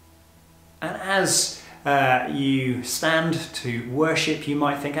 And as you stand to worship, you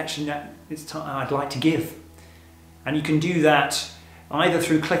might think, actually, it's time, I'd like to give. And you can do that either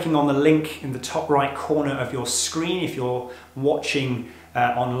through clicking on the link in the top right corner of your screen if you're watching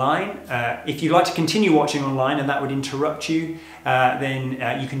online. If you'd like to continue watching online and that would interrupt you, then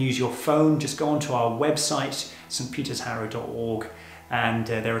you can use your phone. Just go onto our website, stpetersharrow.org, and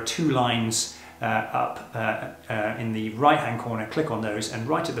there are two lines up in the right hand corner. Click on those, and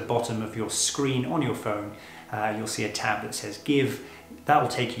right at the bottom of your screen on your phone you'll see a tab that says Give. That will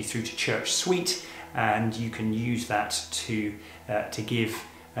take you through to Church Suite, and you can use that to give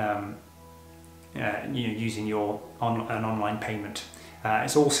using your an online payment.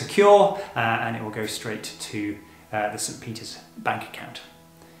 It's all secure and it will go straight to the St. Peter's bank account.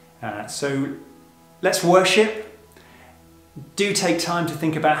 So let's worship. Do take time to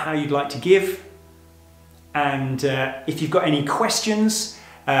think about how you'd like to give. And if you've got any questions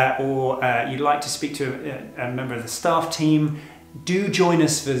or you'd like to speak to a member of the staff team, do join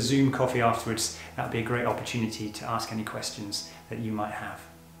us for Zoom coffee afterwards. That would be a great opportunity to ask any questions that you might have.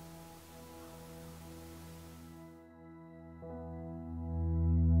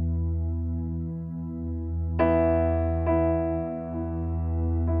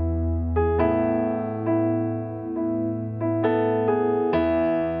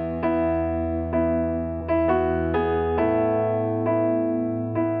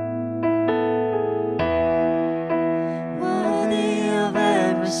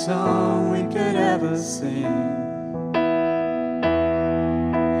 Song we could ever sing,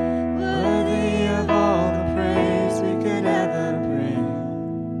 worthy of all the praise we could ever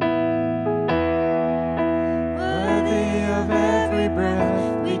bring, worthy of every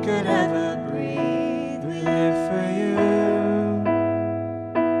breath we could ever breathe. We live for you,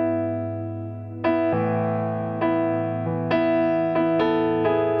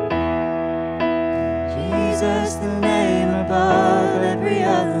 Jesus, the name above every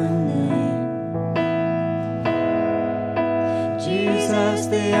other name. Jesus,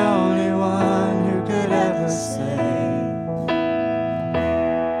 the only one who could ever save.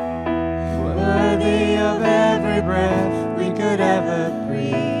 Worthy of every breath we could ever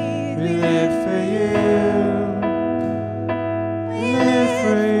breathe. We live for you. We live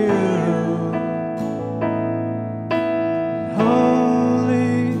for you.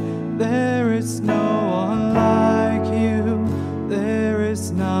 Holy, there is no one like you. There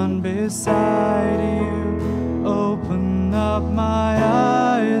is none beside you. Open up my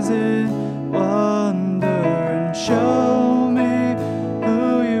eyes in wonder and show me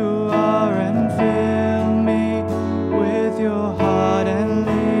who you are, and fill me with your heart and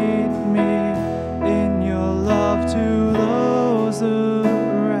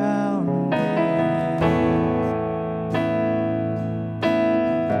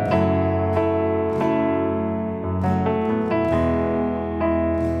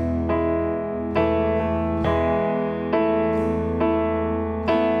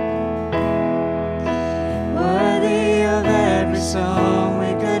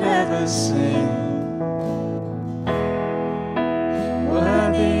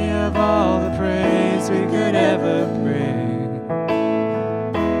worthy of all the praise we could ever bring,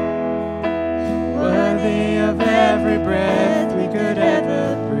 worthy of every breath we could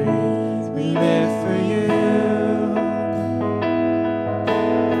ever breathe. We live for you.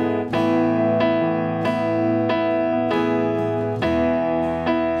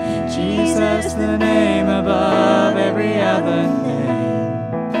 Jesus, the name above every other name.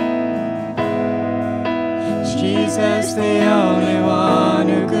 Jesus, the only one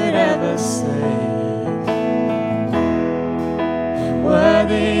who could ever save.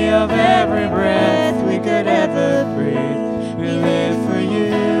 Worthy of every breath we could ever breathe. We live for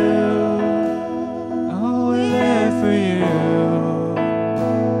you. Oh, we live for you.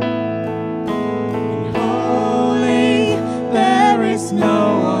 And holy, there is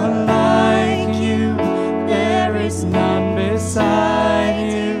no one like you. There is none beside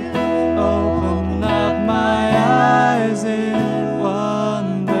you. Open up my eyes in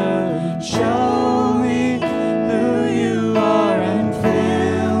wonder. Show me who you are and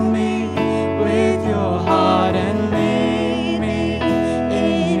fill me with your heart and lead me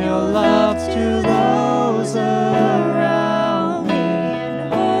in your love to those around me.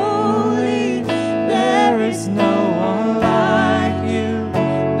 And holy, there is no one like you.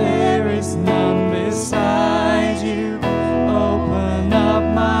 There is none beside you. Open up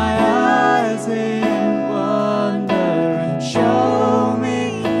my eyes in wonder and show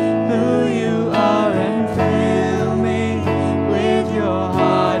me who you are and fill me with your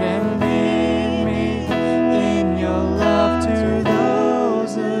heart and lead me in your love to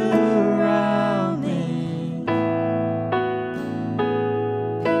those around me.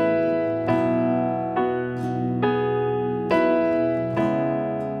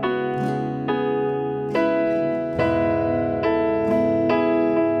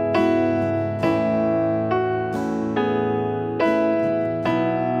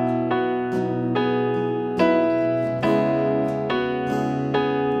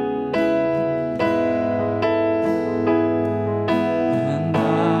 And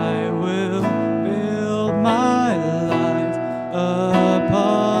I will build my life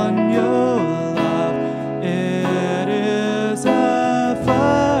upon your love. It is a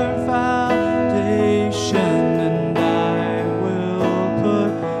firm foundation, and I will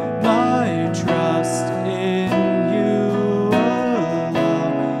put my trust in you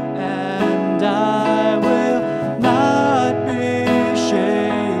alone, and I will not be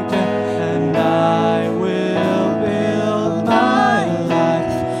shaken, and I will build my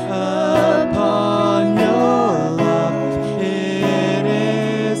life upon your love. It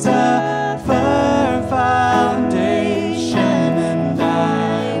is a firm foundation, and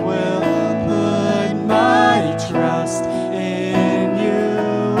I will put my trust in you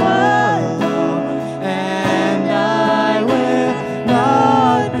alone, and I will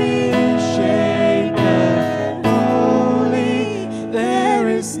not be shaken. Holy, there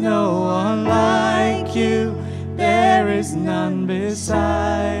is no one like you. There is none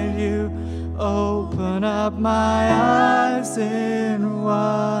beside you. Open up my eyes in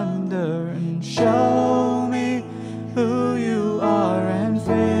wonder and show me who you are and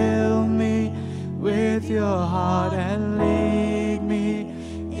fill me with your heart and lead me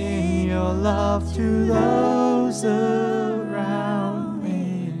in your love to those around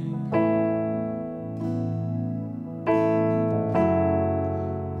me.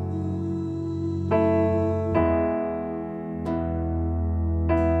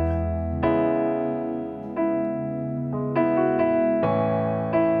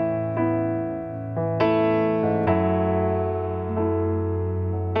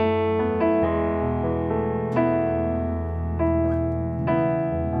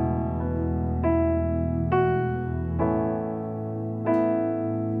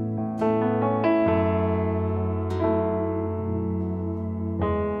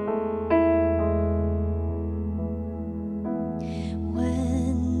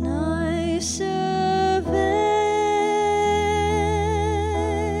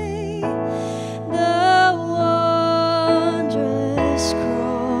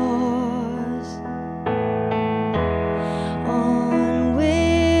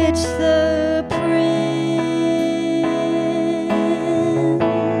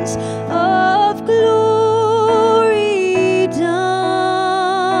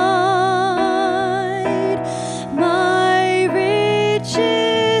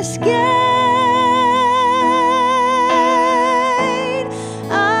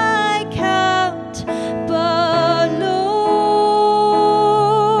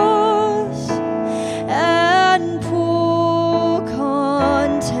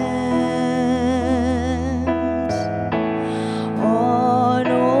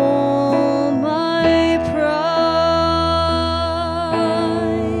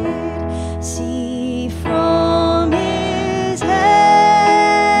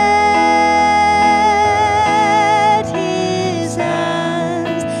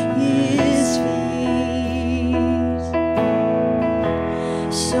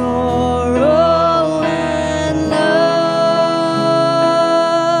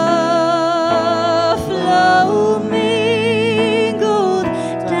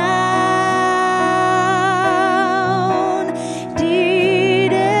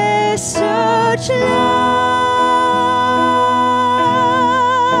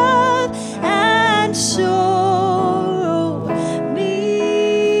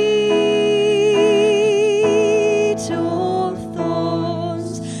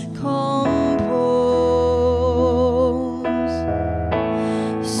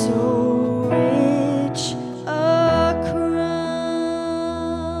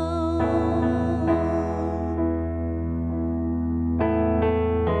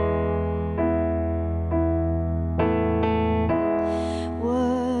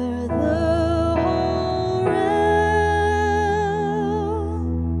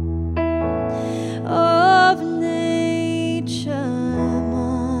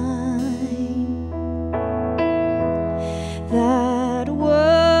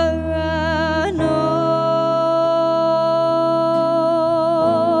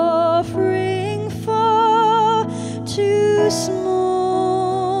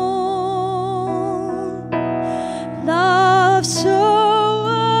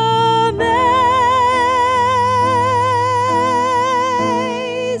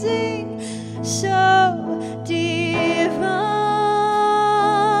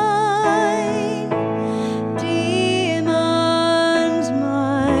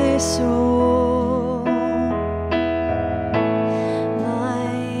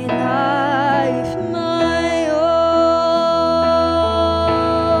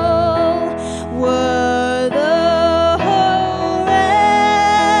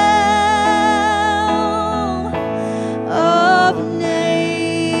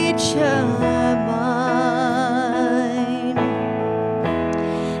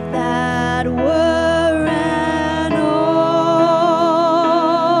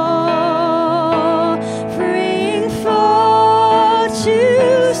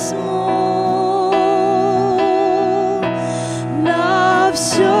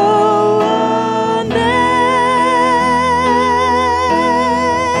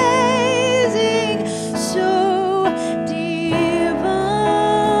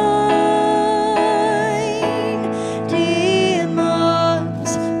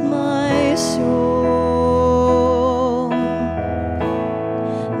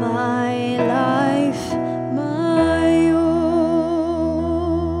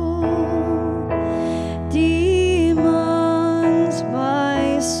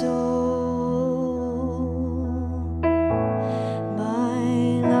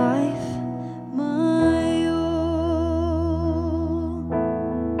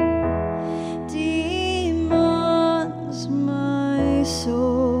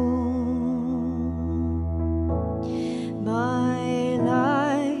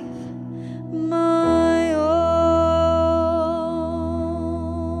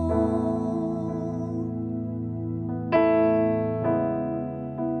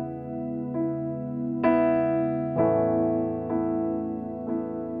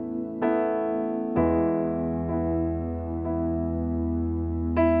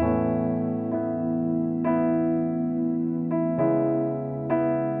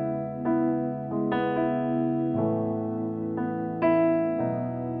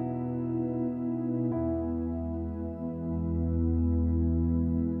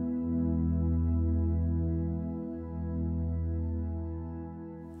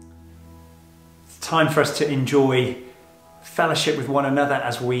 time for us to enjoy fellowship with one another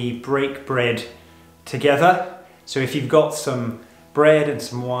as we break bread together. So if you've got some bread and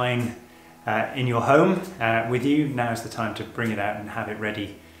some wine in your home with you, now's the time to bring it out and have it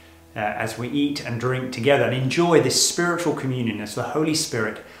ready as we eat and drink together and enjoy this spiritual communion as the Holy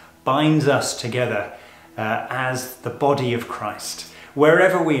Spirit binds us together as the body of Christ,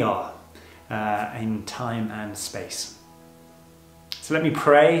 wherever we are in time and space. So let me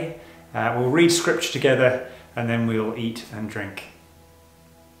pray, we'll read scripture together, and then we'll eat and drink.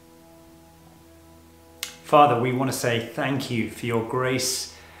 Father, we want to say thank you for your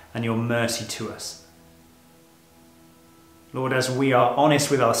grace and your mercy to us. Lord, as we are honest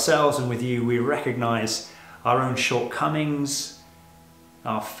with ourselves and with you, we recognize our own shortcomings,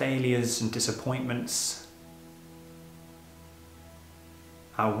 our failures and disappointments,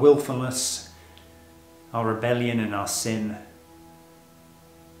 our willfulness, our rebellion and our sin.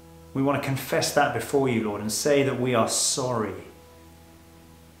 We want to confess that before you, Lord, and say that we are sorry.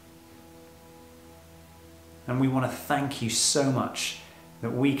 And we want to thank you so much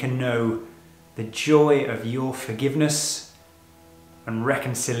that we can know the joy of your forgiveness and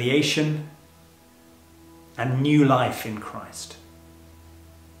reconciliation and new life in Christ.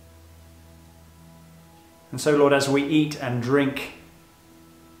 And so, Lord, as we eat and drink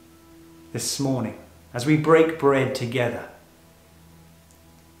this morning, as we break bread together,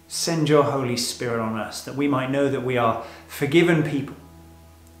 send your Holy Spirit on us that we might know that we are forgiven people,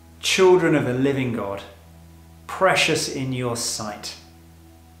 children of the living God, precious in your sight,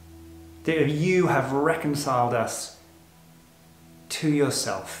 that you have reconciled us to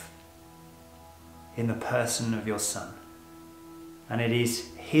yourself in the person of your Son. And it is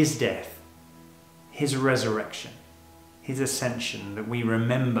his death, his resurrection, his ascension that we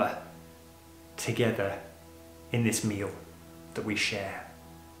remember together in this meal that we share.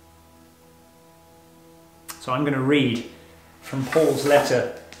 So I'm going to read from Paul's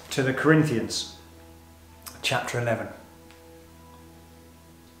letter to the Corinthians, chapter 11.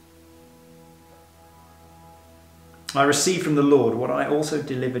 I received from the Lord what I also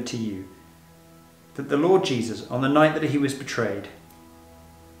delivered to you, that the Lord Jesus, on the night that he was betrayed,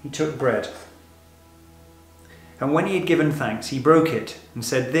 he took bread. And when he had given thanks, he broke it and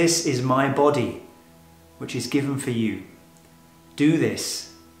said, "This is my body, which is given for you. Do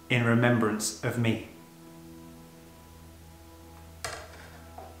this in remembrance of me."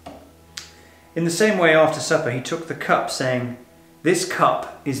 In the same way, after supper, he took the cup, saying, "This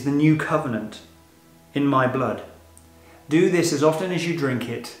cup is the new covenant in my blood. Do this as often as you drink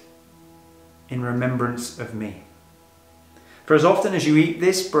it in remembrance of me. For as often as you eat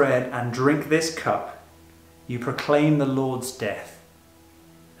this bread and drink this cup, you proclaim the Lord's death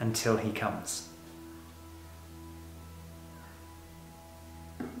until he comes."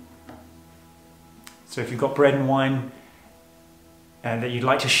 So if you've got bread and wine that you'd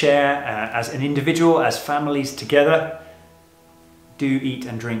like to share as an individual, as families together, do eat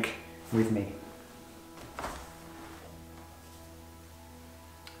and drink with me.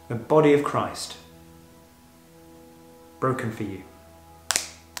 The body of Christ, broken for you.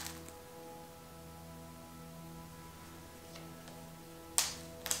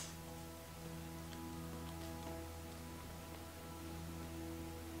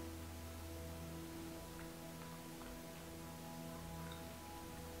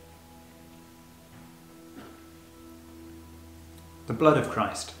 The blood of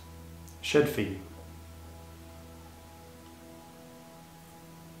Christ, shed for you.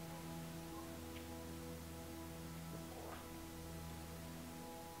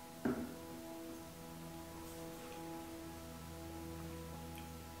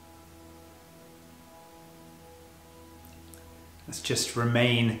 Let's just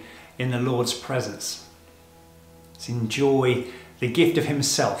remain in the Lord's presence. Let's enjoy the gift of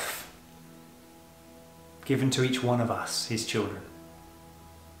himself given to each one of us, his children.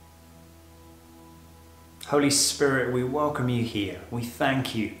 Holy Spirit, we welcome you here. We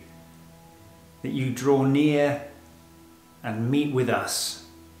thank you that you draw near and meet with us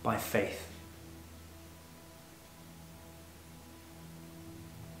by faith.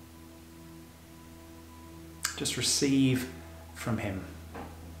 Just receive from him.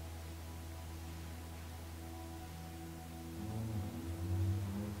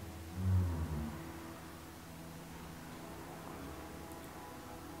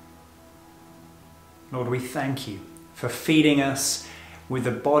 Lord, we thank you for feeding us with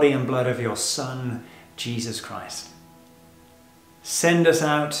the body and blood of your Son, Jesus Christ. Send us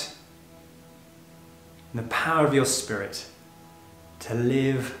out in the power of your Spirit to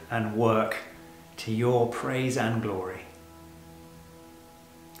live and work to your praise and glory.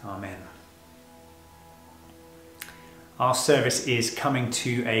 Amen. our service is coming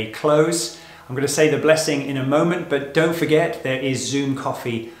to a close. I'm going to say the blessing in a moment, but don't forget there is Zoom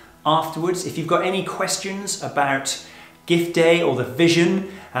coffee afterwards. If you've got any questions about Gift Day or the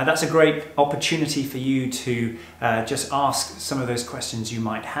vision, that's a great opportunity for you to just ask some of those questions you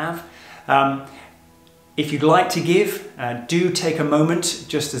might have. If you'd like to give, do take a moment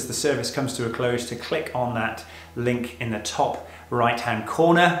just as the service comes to a close to click on that link in the top right hand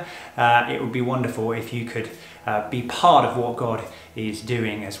corner. It would be wonderful if you could be part of what God is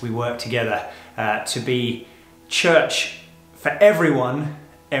doing as we work together to be church for everyone,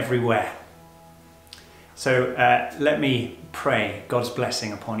 everywhere. So let me pray God's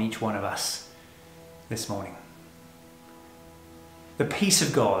blessing upon each one of us this morning. The peace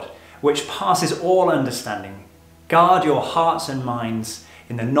of God, which passes all understanding, guard your hearts and minds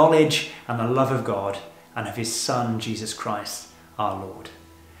in the knowledge and the love of God and of his Son, Jesus Christ, our Lord.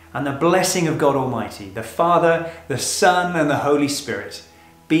 And the blessing of God Almighty, the Father, the Son, and the Holy Spirit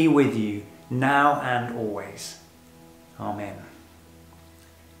be with you now and always. Amen.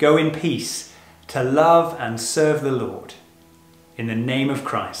 Go in peace to love and serve the Lord. In the name of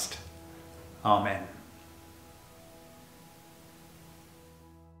Christ. Amen.